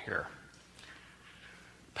along here.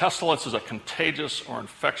 Pestilence is a contagious or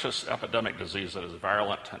infectious epidemic disease that is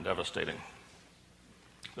virulent and devastating.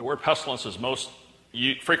 The word pestilence is most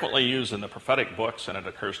frequently used in the prophetic books, and it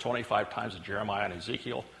occurs 25 times in Jeremiah and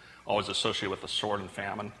Ezekiel, always associated with the sword and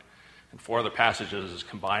famine. And 4 other passages is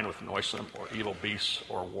combined with noisome or evil beasts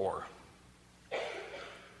or war.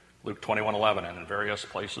 Luke 21:11, and in various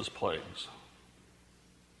places plagues.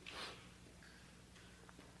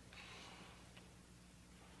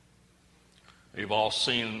 You've all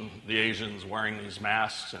seen the Asians wearing these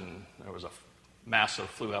masks, and there was a massive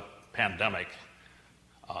flu pandemic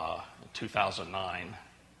in 2009,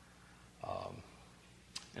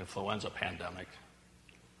 influenza pandemic,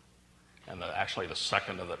 and actually the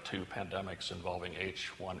second of the 2 pandemics involving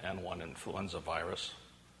H1N1 influenza virus.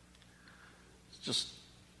 It's just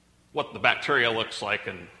what the bacteria looks like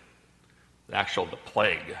and the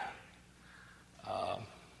plague.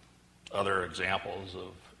 Other examples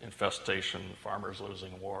of infestation, farmers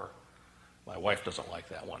losing war. My wife doesn't like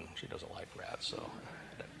that one. She doesn't like rats, so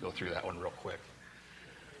I'll go through that one real quick.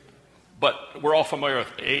 But we're all familiar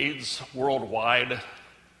with AIDS worldwide.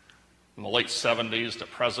 In the late 70s to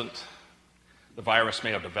present, the virus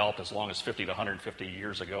may have developed as long as 50 to 150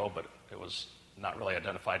 years ago, but it was not really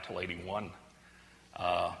identified till 81.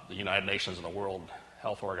 The United Nations and the World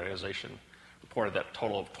Health Organization reported that a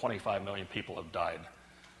total of 25 million people have died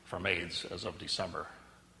from AIDS as of December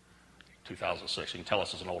 2006. You can tell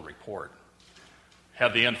this is an old report.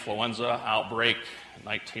 Had the influenza outbreak in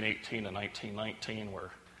 1918 and 1919,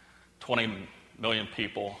 where 20 million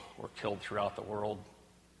people were killed throughout the world.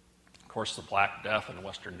 Of course, the Black Death in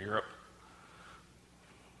Western Europe.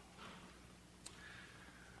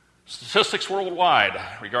 Statistics worldwide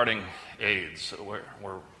regarding AIDS. We're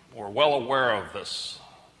well aware of this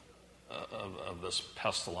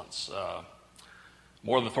pestilence.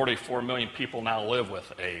 More than 34 million people now live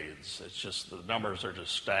with AIDS. It's just, the numbers are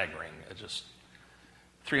just staggering.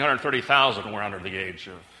 330,000 were under the age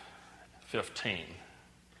of 15.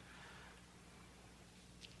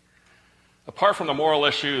 Apart from the moral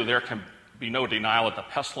issue, there can be no denial that the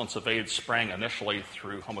pestilence of AIDS sprang initially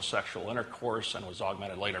through homosexual intercourse and was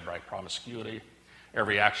augmented later by promiscuity.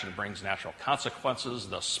 Every action brings natural consequences.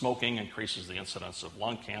 Thus, smoking increases the incidence of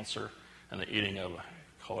lung cancer, and the eating of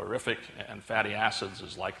calorific and fatty acids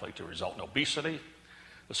is likely to result in obesity.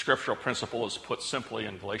 The scriptural principle is put simply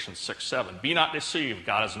in Galatians 6:7. Be not deceived,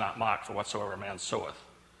 God is not mocked, for whatsoever a man soweth,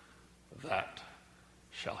 that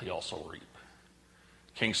shall he also reap.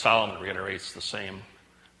 King Solomon reiterates the same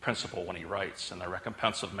principle when he writes, and the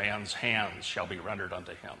recompense of man's hands shall be rendered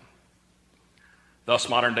unto him. Thus,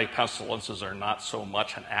 modern-day pestilences are not so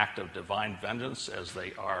much an act of divine vengeance as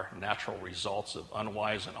they are natural results of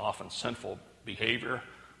unwise and often sinful behavior,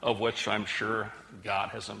 of which I'm sure God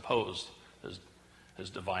has imposed his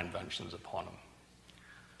divine vengeance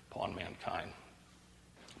upon mankind.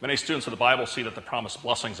 Many students of the Bible see that the promised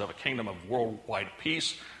blessings of a kingdom of worldwide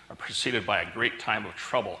peace are preceded by a great time of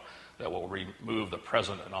trouble that will remove the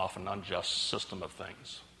present and often unjust system of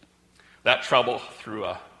things. That trouble,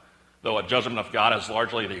 though a judgment of God is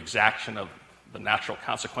largely the exaction of the natural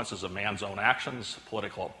consequences of man's own actions,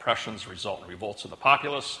 political oppressions result in revolts of the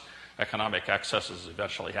populace, economic excesses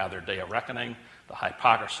eventually have their day of reckoning, the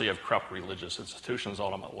hypocrisy of corrupt religious institutions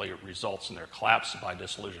ultimately results in their collapse by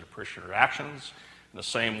disillusioned parishioner actions. In the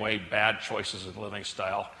same way, bad choices in living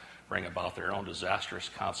style bring about their own disastrous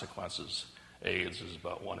consequences. AIDS is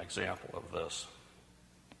but one example of this.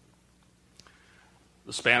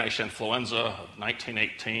 The Spanish influenza of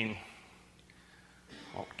 1918.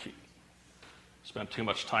 I won't spend too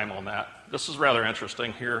much time on that. This is rather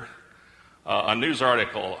interesting here. A news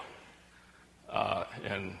article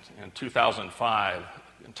in 2005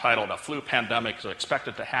 entitled "A Flu Pandemic is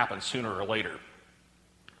Expected to Happen Sooner or Later."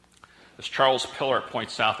 As Charles Pillar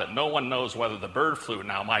points out, that no one knows whether the bird flu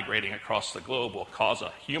now migrating across the globe will cause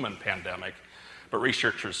a human pandemic, but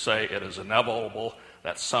researchers say it is inevitable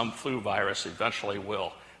that some flu virus eventually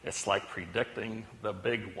will. It's like predicting the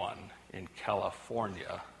big one in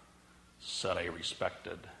California, said a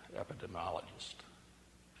respected epidemiologist.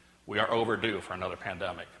 We are overdue for another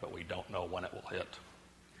pandemic, but we don't know when it will hit.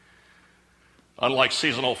 Unlike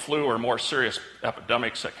seasonal flu or more serious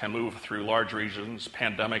epidemics that can move through large regions,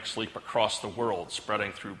 pandemics leap across the world,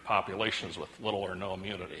 spreading through populations with little or no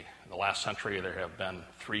immunity. In the last century, there have been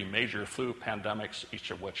 3 major flu pandemics, each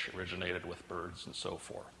of which originated with birds and so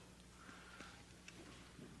forth.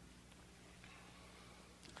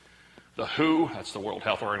 The WHO, that's the World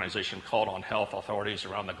Health Organization, called on health authorities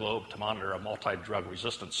around the globe to monitor a multi-drug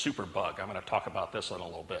resistant superbug. I'm going to talk about this in a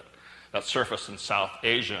little bit. That surfaced in South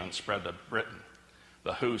Asia and spread to Britain.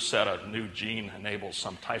 The WHO said a new gene enables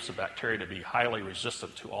some types of bacteria to be highly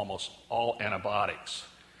resistant to almost all antibiotics.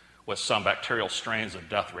 With some bacterial strains, the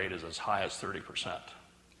death rate is as high as 30%.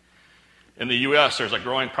 In the U.S., there's a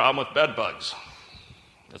growing problem with bed bugs.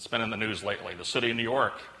 It's been in the news lately. The city of New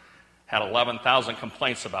York had 11,000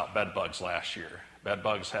 complaints about bed bugs last year. Bed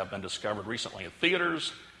bugs have been discovered recently in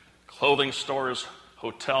theaters, clothing stores,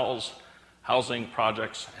 hotels, housing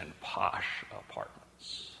projects, and posh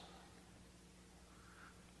apartments.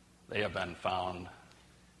 They have been found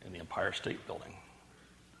in the Empire State Building.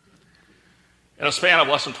 In a span of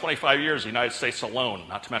less than 25 years, the United States alone,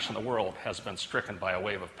 not to mention the world, has been stricken by a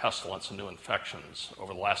wave of pestilence and new infections.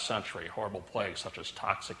 Over the last century, horrible plagues such as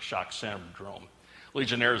toxic shock syndrome,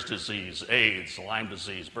 Legionnaire's disease, AIDS, Lyme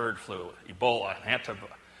disease, bird flu, Ebola, and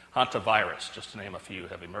hantavirus, just to name a few,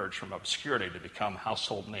 have emerged from obscurity to become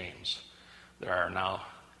household names. There are now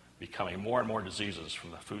becoming more and more diseases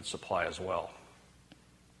from the food supply as well.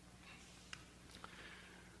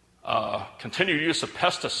 Continued use of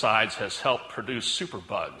pesticides has helped produce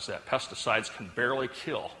superbugs that pesticides can barely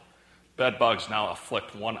kill. Bed bugs now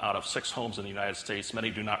afflict 1 out of 6 homes in the United States.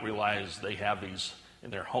 Many do not realize they have these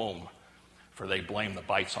in their home, for they blame the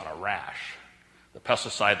bites on a rash. The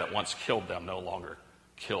pesticide that once killed them no longer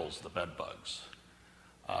kills the bed bugs.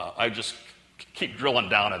 I just keep drilling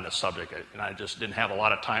down in this subject, and I just didn't have a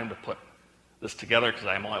lot of time to put this together because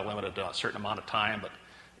I'm only limited to a certain amount of time, but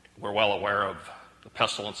we're well aware of the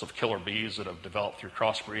pestilence of killer bees that have developed through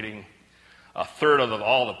crossbreeding. 1/3 of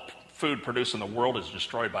all the food produced in the world is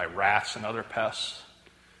destroyed by rats and other pests.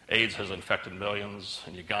 AIDS has infected millions.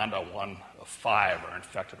 In Uganda, 1 of 5 are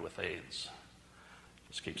infected with AIDS.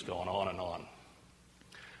 This keeps going on and on.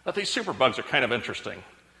 But these superbugs are kind of interesting.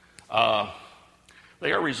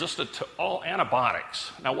 They are resistant to all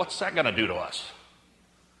antibiotics. Now, what's that going to do to us?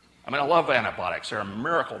 I mean, I love antibiotics. They're a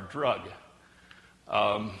miracle drug.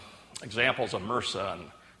 Examples of MRSA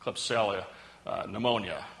and Klebsiella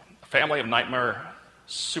pneumonia. A family of nightmare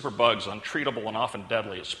superbugs, untreatable and often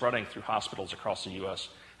deadly, is spreading through hospitals across the U.S.,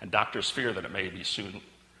 and doctors fear that it may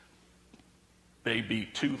be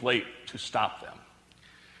too late to stop them.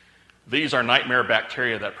 These are nightmare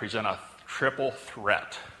bacteria that present a triple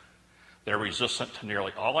threat. They're resistant to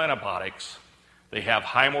nearly all antibiotics. They have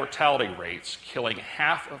high mortality rates, killing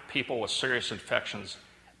half of people with serious infections,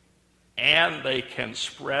 and they can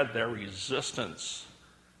spread their resistance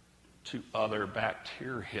to other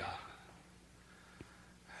bacteria.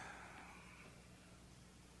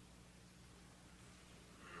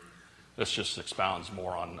 This just expounds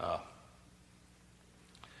more on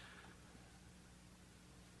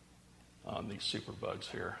these superbugs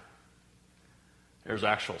here. There's an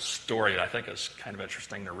actual story that I think is kind of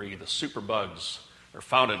interesting to read. The superbugs are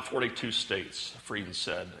found in 42 states. Frieden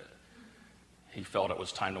said he felt it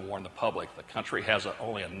was time to warn the public. The country has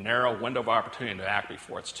only a narrow window of opportunity to act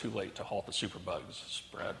before it's too late to halt the superbugs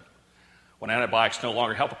spread. When antibiotics no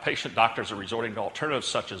longer help a patient, doctors are resorting to alternatives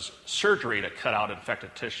such as surgery to cut out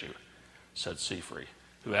infected tissue, said Seafree,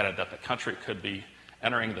 who added that the country could be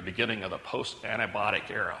entering the beginning of the post-antibiotic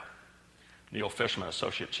era. Neil Fishman,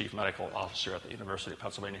 Associate Chief Medical Officer at the University of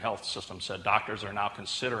Pennsylvania Health System, said doctors are now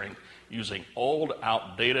considering using old,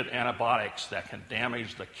 outdated antibiotics that can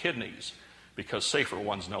damage the kidneys because safer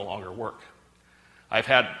ones no longer work. I've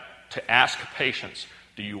had to ask patients,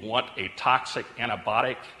 do you want a toxic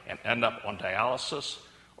antibiotic and end up on dialysis,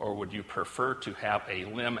 or would you prefer to have a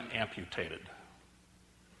limb amputated?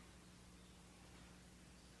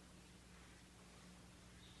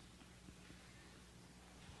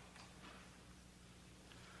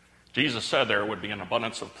 Jesus said there would be an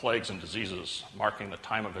abundance of plagues and diseases marking the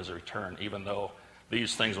time of his return. Even though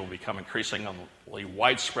these things will become increasingly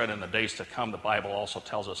widespread in the days to come, the Bible also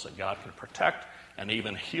tells us that God can protect and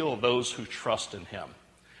even heal those who trust in him.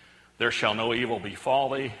 There shall no evil befall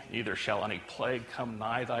thee, neither shall any plague come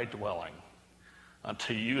nigh thy dwelling.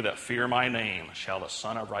 Unto you that fear my name shall the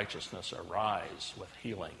Son of Righteousness arise with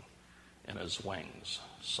healing in his wings.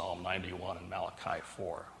 Psalm 91 and Malachi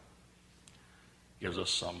 4 gives us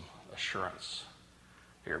some assurance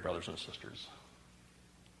here, brothers and sisters.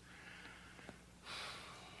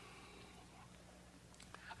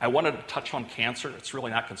 I wanted to touch on cancer. It's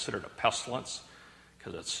really not considered a pestilence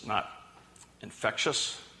because it's not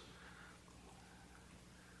infectious.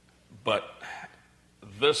 But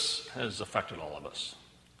this has affected all of us.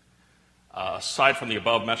 Aside from the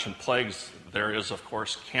above-mentioned plagues, there is, of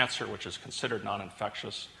course, cancer, which is considered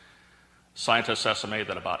non-infectious. Scientists estimate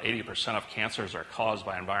that about 80% of cancers are caused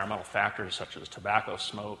by environmental factors such as tobacco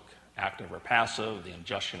smoke, active or passive, the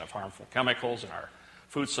ingestion of harmful chemicals in our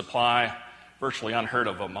food supply, virtually unheard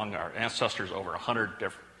of among our ancestors. Over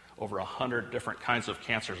 100 different kinds of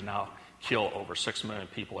cancers now kill over 6 million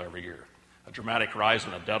people every year. A dramatic rise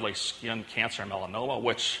in the deadly skin cancer melanoma,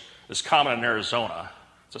 which is common in Arizona.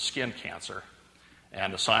 It's a skin cancer.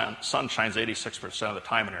 And the sun shines 86% of the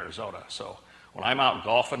time in Arizona. So when I'm out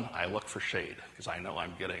golfing, I look for shade because I know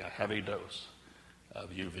I'm getting a heavy dose of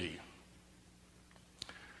UV.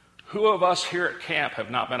 Who of us here at camp have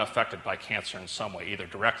not been affected by cancer in some way, either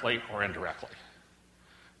directly or indirectly?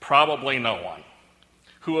 Probably no one.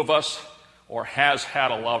 Who of us or has had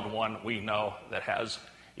a loved one we know that has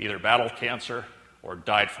either battled cancer or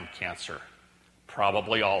died from cancer?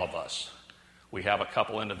 Probably all of us. We have a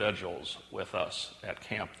couple individuals with us at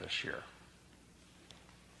camp this year.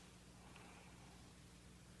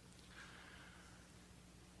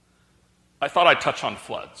 I thought I'd touch on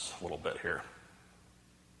floods a little bit here.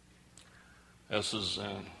 This is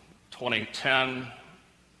in 2010.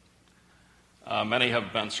 Many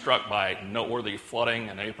have been struck by noteworthy flooding.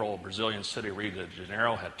 In April, Brazilian city Rio de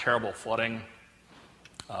Janeiro had terrible flooding.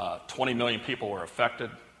 20 million people were affected.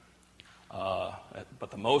 But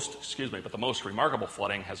the most remarkable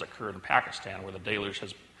flooding has occurred in Pakistan, where the deluge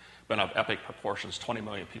has been of epic proportions. 20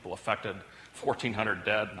 million people affected, 1,400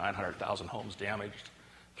 dead, 900,000 homes damaged,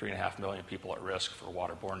 3.5 million people at risk for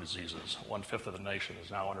waterborne diseases. 1/5 of the nation is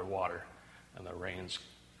now underwater, and the rains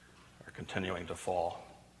are continuing to fall.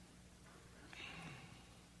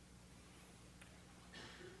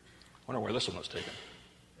 I wonder where this one was taken.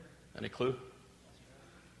 Any clue?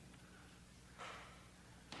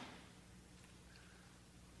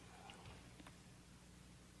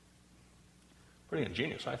 Pretty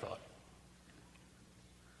ingenious, I thought.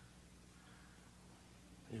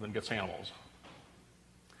 Even gets animals.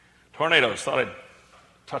 Tornadoes. Thought I'd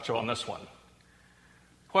touch on this one.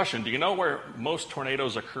 Question, do you know where most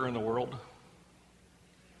tornadoes occur in the world?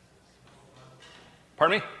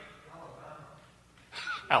 Pardon me?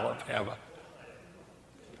 Alabama.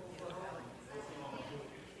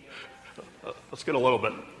 Let's get a little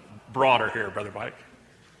bit broader here, Brother Mike.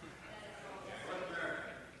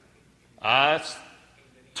 It's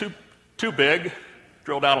too big.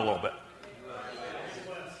 Drill down a little bit.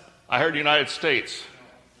 I heard United States.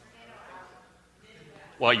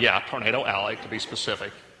 Well, yeah, Tornado Alley, to be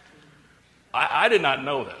specific. I did not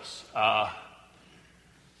know this.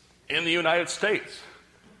 In the United States,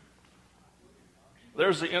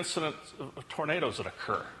 there's the incidence of tornadoes that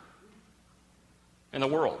occur in the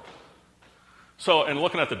world. So, in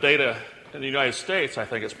looking at the data in the United States, I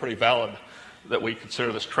think it's pretty valid that we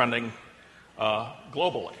consider this trending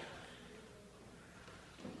globally.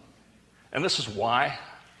 And this is why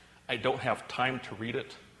I don't have time to read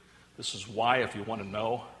it. This is why, if you want to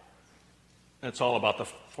know, it's all about the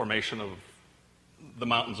formation of the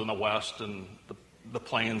mountains in the west and the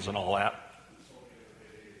plains and all that.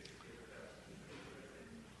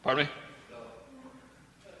 Pardon me?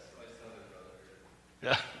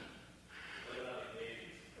 Yeah.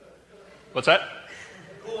 What's that?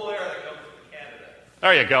 Cool air that comes from Canada.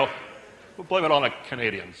 There you go. We'll blame it on the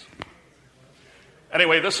Canadians.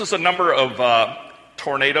 Anyway, this is the number of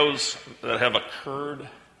tornadoes that have occurred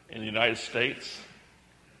in the United States.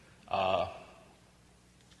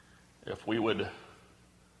 If we would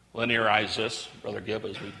linearize this, Brother Gibb,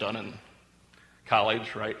 as we've done in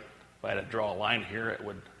college, right? If I had to draw a line here, it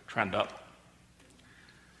would trend up.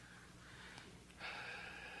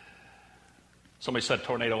 Somebody said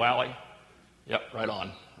Tornado Alley. Yep, right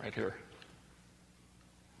on, right here.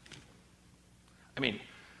 I mean,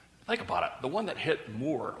 think about it. The one that hit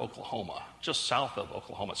Moore, Oklahoma, just south of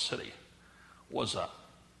Oklahoma City, was a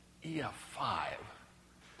EF5.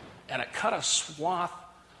 and it cut a swath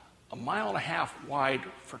 1.5 miles wide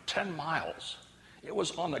for 10 miles. It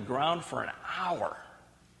was on the ground for an hour.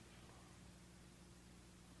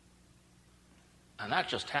 And that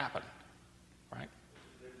just happened, right?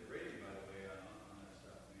 There's a rating, by the way, on that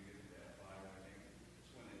stuff. When you get to that fire, I think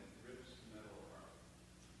it's when it rips metal apart.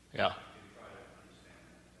 Yeah. You can try to understand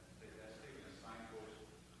that. That's taking a signpost,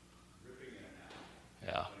 ripping it in half.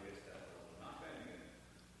 Yeah. When it gets that level. Not bending it,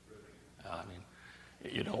 ripping it. I mean,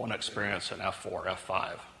 you don't want to experience an F4,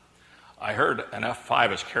 F5. I heard an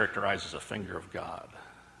F5 is characterized as a finger of God.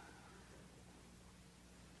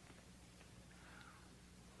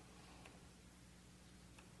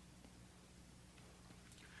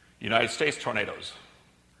 United States tornadoes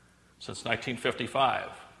since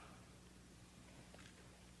 1955.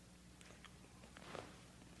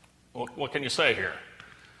 What can you say here?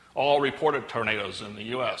 All reported tornadoes in the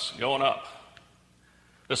U.S. going up.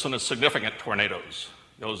 This one is significant tornadoes.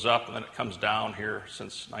 Goes up and then it comes down here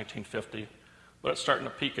since 1950, but it's starting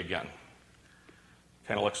to peak again.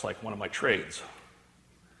 Kind of looks like one of my trades.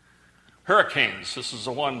 Hurricanes. This is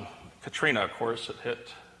the one, Katrina, of course, it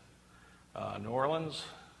hit New Orleans.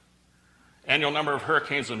 Annual number of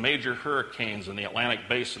hurricanes and major hurricanes in the Atlantic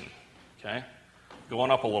Basin. Okay, going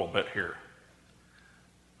up a little bit here.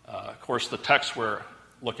 Of course, the text we're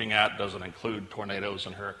looking at doesn't include tornadoes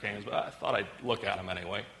and hurricanes, but I thought I'd look at them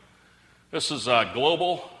anyway. This is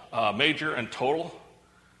global, major, and total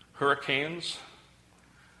hurricanes.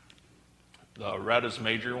 The red is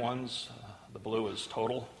major ones. The blue is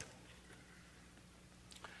total.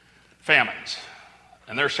 Famines.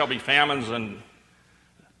 And there shall be famines in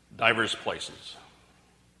diverse places.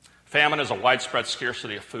 Famine is a widespread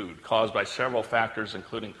scarcity of food caused by several factors,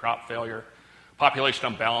 including crop failure, population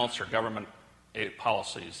imbalance, or government aid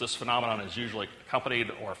policies. This phenomenon is usually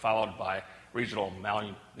accompanied or followed by regional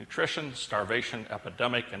malnutrition, starvation,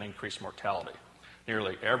 epidemic, and increased mortality.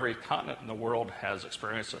 Nearly every continent in the world has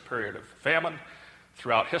experienced a period of famine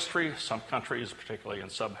throughout history. Some countries, particularly in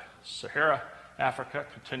sub-Saharan Africa,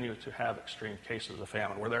 continue to have extreme cases of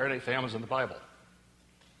famine. Were there any famines in the Bible?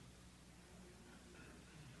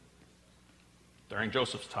 During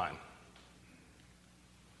Joseph's time.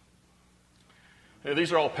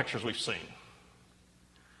 These are all pictures we've seen.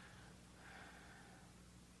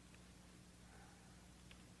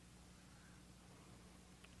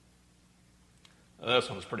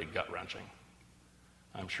 This one's pretty gut-wrenching.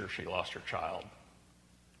 I'm sure she lost her child.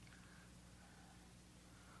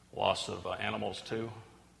 Loss of animals, too.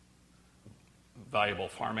 Valuable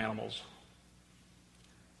farm animals.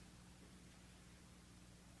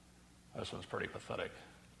 This one's pretty pathetic.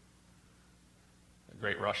 The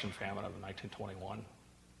Great Russian Famine of 1921.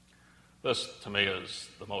 This, to me, is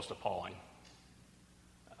the most appalling.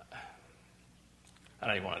 I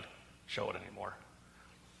don't even want to show it anymore.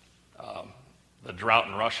 The drought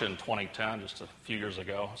in Russia in 2010, just a few years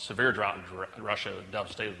ago, severe drought in Russia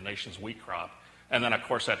devastated the nation's wheat crop. And then, of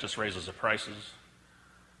course, that just raises the prices.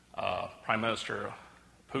 Prime Minister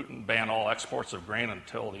Putin banned all exports of grain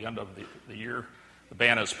until the end of the year. The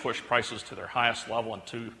ban has pushed prices to their highest level in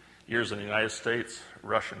 2 years in the United States.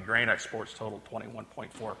 Russian grain exports totaled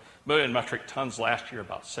 21.4 million metric tons last year,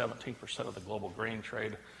 about 17% of the global grain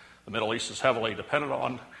trade. The Middle East is heavily dependent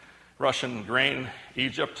on Russian grain.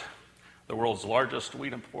 Egypt, the world's largest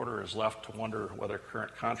wheat importer, is left to wonder whether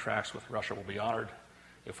current contracts with Russia will be honored.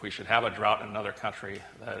 If we should have a drought in another country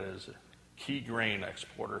that is a key grain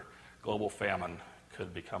exporter, global famine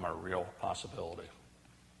could become a real possibility.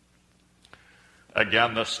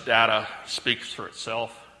 Again, this data speaks for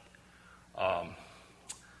itself.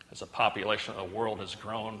 As the population of the world has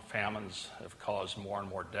grown, famines have caused more and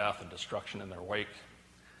more death and destruction in their wake.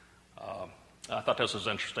 I thought this was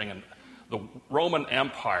interesting. And the Roman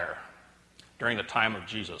Empire, during the time of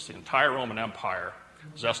Jesus, the entire Roman Empire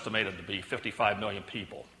is estimated to be 55 million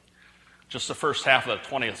people. Just the first half of the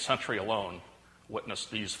 20th century alone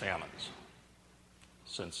witnessed these famines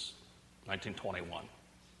since 1921.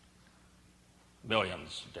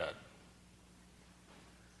 Millions dead.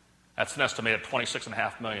 That's an estimated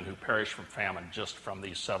 26.5 million who perished from famine just from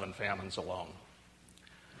these 7 famines alone.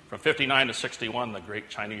 From 59 to 61, the Great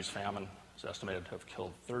Chinese Famine is estimated to have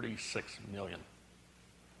killed 36 million.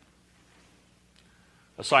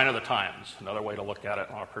 A sign of the times, another way to look at it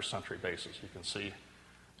on a per century basis. You can see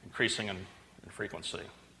increasing in frequency.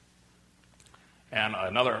 And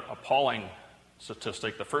another appalling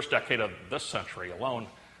statistic, the first decade of this century alone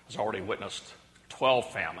has already witnessed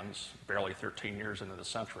 12 famines, barely 13 years into the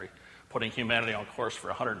century, putting humanity on course for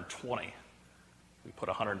 120. We put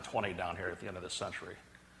 120 down here at the end of this century.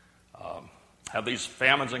 Have these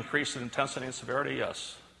famines increased in intensity and severity?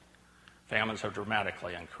 Yes. Famines have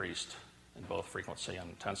dramatically increased in both frequency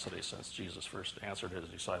and intensity since Jesus first answered his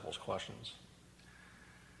disciples' questions.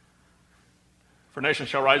 For nation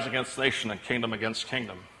shall rise against nation and kingdom against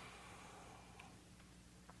kingdom.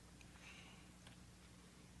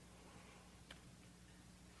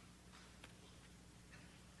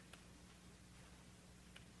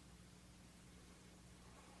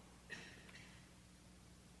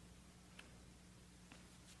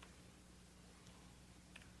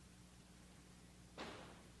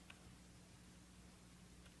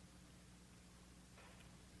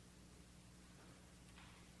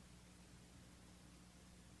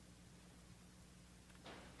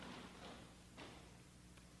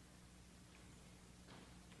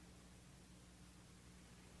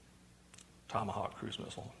 Tomahawk cruise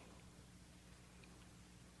missile.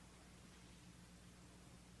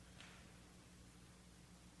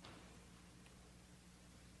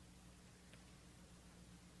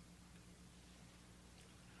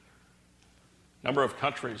 Number of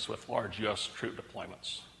countries with large U.S. troop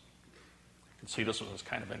deployments. You can see this is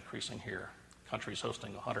kind of increasing here. Countries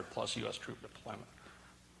hosting 100-plus U.S. troop deployment.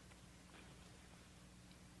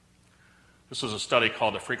 This is a study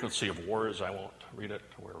called The Frequency of Wars. I won't read it.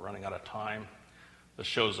 We're running out of time. This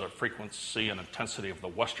shows the frequency and intensity of the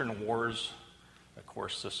Western wars. Of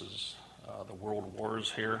course, this is the world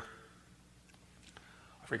wars here.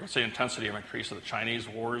 Frequency and intensity of increase of the Chinese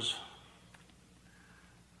wars.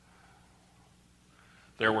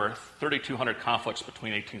 There were 3,200 conflicts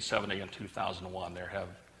between 1870 and 2001. There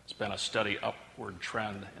has been a steady upward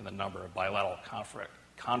trend in the number of bilateral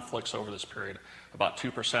conflicts over this period, about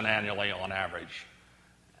 2% annually on average,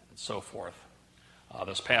 and so forth.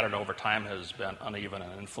 This pattern over time has been uneven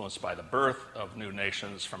and influenced by the birth of new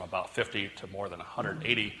nations from about 50 to more than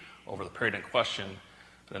 180 over the period in question.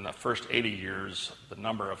 But in the first 80 years, the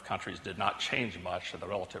number of countries did not change much, and the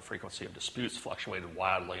relative frequency of disputes fluctuated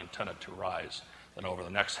wildly and tended to rise. Then over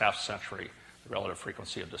the next half century, the relative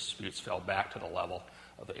frequency of disputes fell back to the level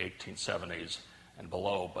of the 1870s and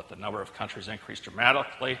below, but the number of countries increased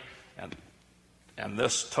dramatically, and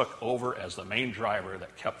this took over as the main driver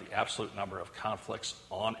that kept the absolute number of conflicts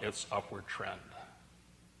on its upward trend.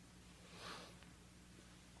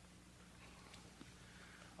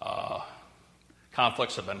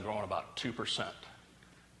 Conflicts have been growing about 2%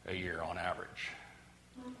 a year on average.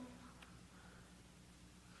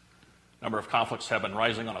 Number of conflicts have been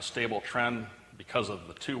rising on a stable trend. Because of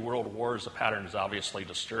the two world wars, the pattern is obviously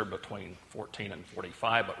disturbed between 14 and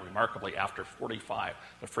 45, but remarkably after 45,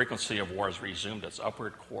 the frequency of wars resumed its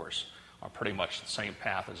upward course on pretty much the same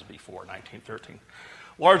path as before 1913.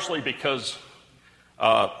 Largely because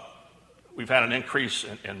we've had an increase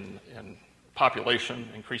in population,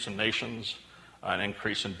 increase in nations, an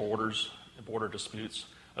increase in borders, border disputes.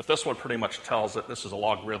 But this one pretty much tells that this is a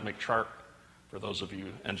logarithmic chart. For those of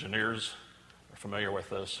you engineers are familiar with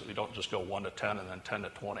this, we don't just go 1 to 10 and then 10 to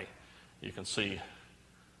 20. You can see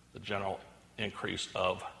the general increase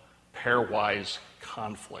of pairwise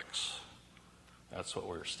conflicts. That's what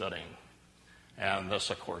we're studying. And this,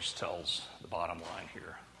 of course, tells the bottom line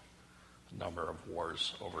here, the number of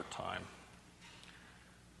wars over time.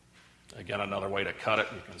 Again, another way to cut it,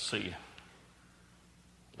 you can see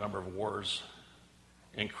the number of wars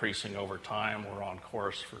increasing over time. We're on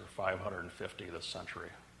course for 550 this century.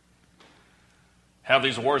 Have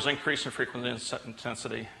these wars increased in frequency and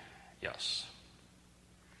intensity? Yes.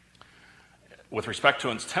 With respect to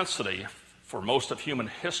intensity, for most of human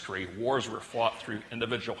history, wars were fought through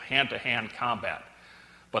individual hand-to-hand combat.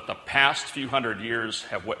 But the past few hundred years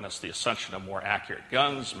have witnessed the ascension of more accurate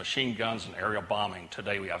guns, machine guns, and aerial bombing.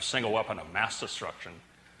 Today we have a single weapon of mass destruction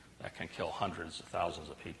that can kill hundreds of thousands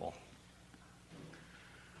of people.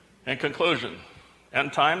 In conclusion,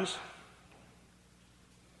 end times.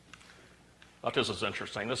 I thought this is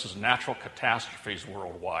interesting. This is natural catastrophes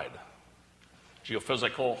worldwide.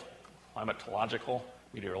 Geophysical, climatological,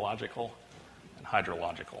 meteorological, and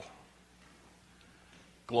hydrological.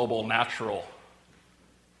 Global natural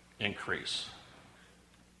increase.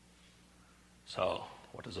 So,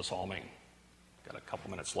 what does this all mean? Got a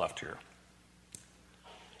couple minutes left here.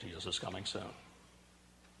 Jesus is coming soon.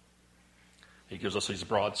 He gives us these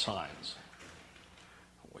broad signs.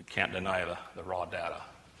 We can't deny the raw data.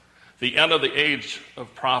 The end of the age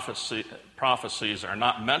of prophecies are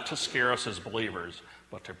not meant to scare us as believers,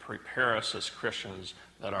 but to prepare us as Christians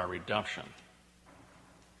that our redemption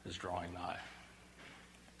is drawing nigh.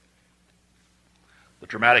 The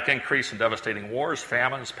dramatic increase in devastating wars,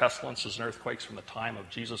 famines, pestilences, and earthquakes from the time of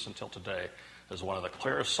Jesus until today is one of the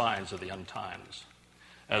clearest signs of the end times.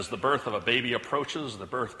 As the birth of a baby approaches, the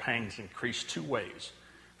birth pangs increase two ways.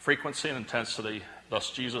 frequency and intensity. Thus,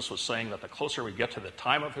 Jesus was saying that the closer we get to the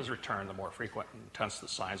time of his return, the more frequent and intense the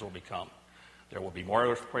signs will become. There will be more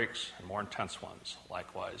earthquakes and more intense ones.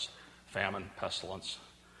 Likewise, famine, pestilence,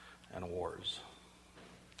 and wars.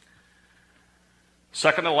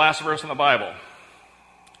 Second to last verse in the Bible.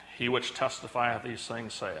 He which testifieth these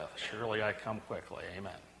things saith, surely I come quickly.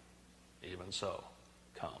 Amen. Even so,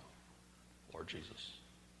 come, Lord Jesus.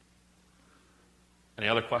 Any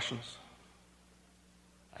other questions?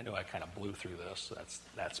 I know I kind of blew through this.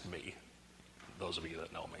 That's me, those of you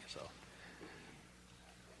that know me. So,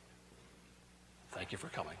 thank you for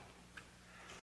coming.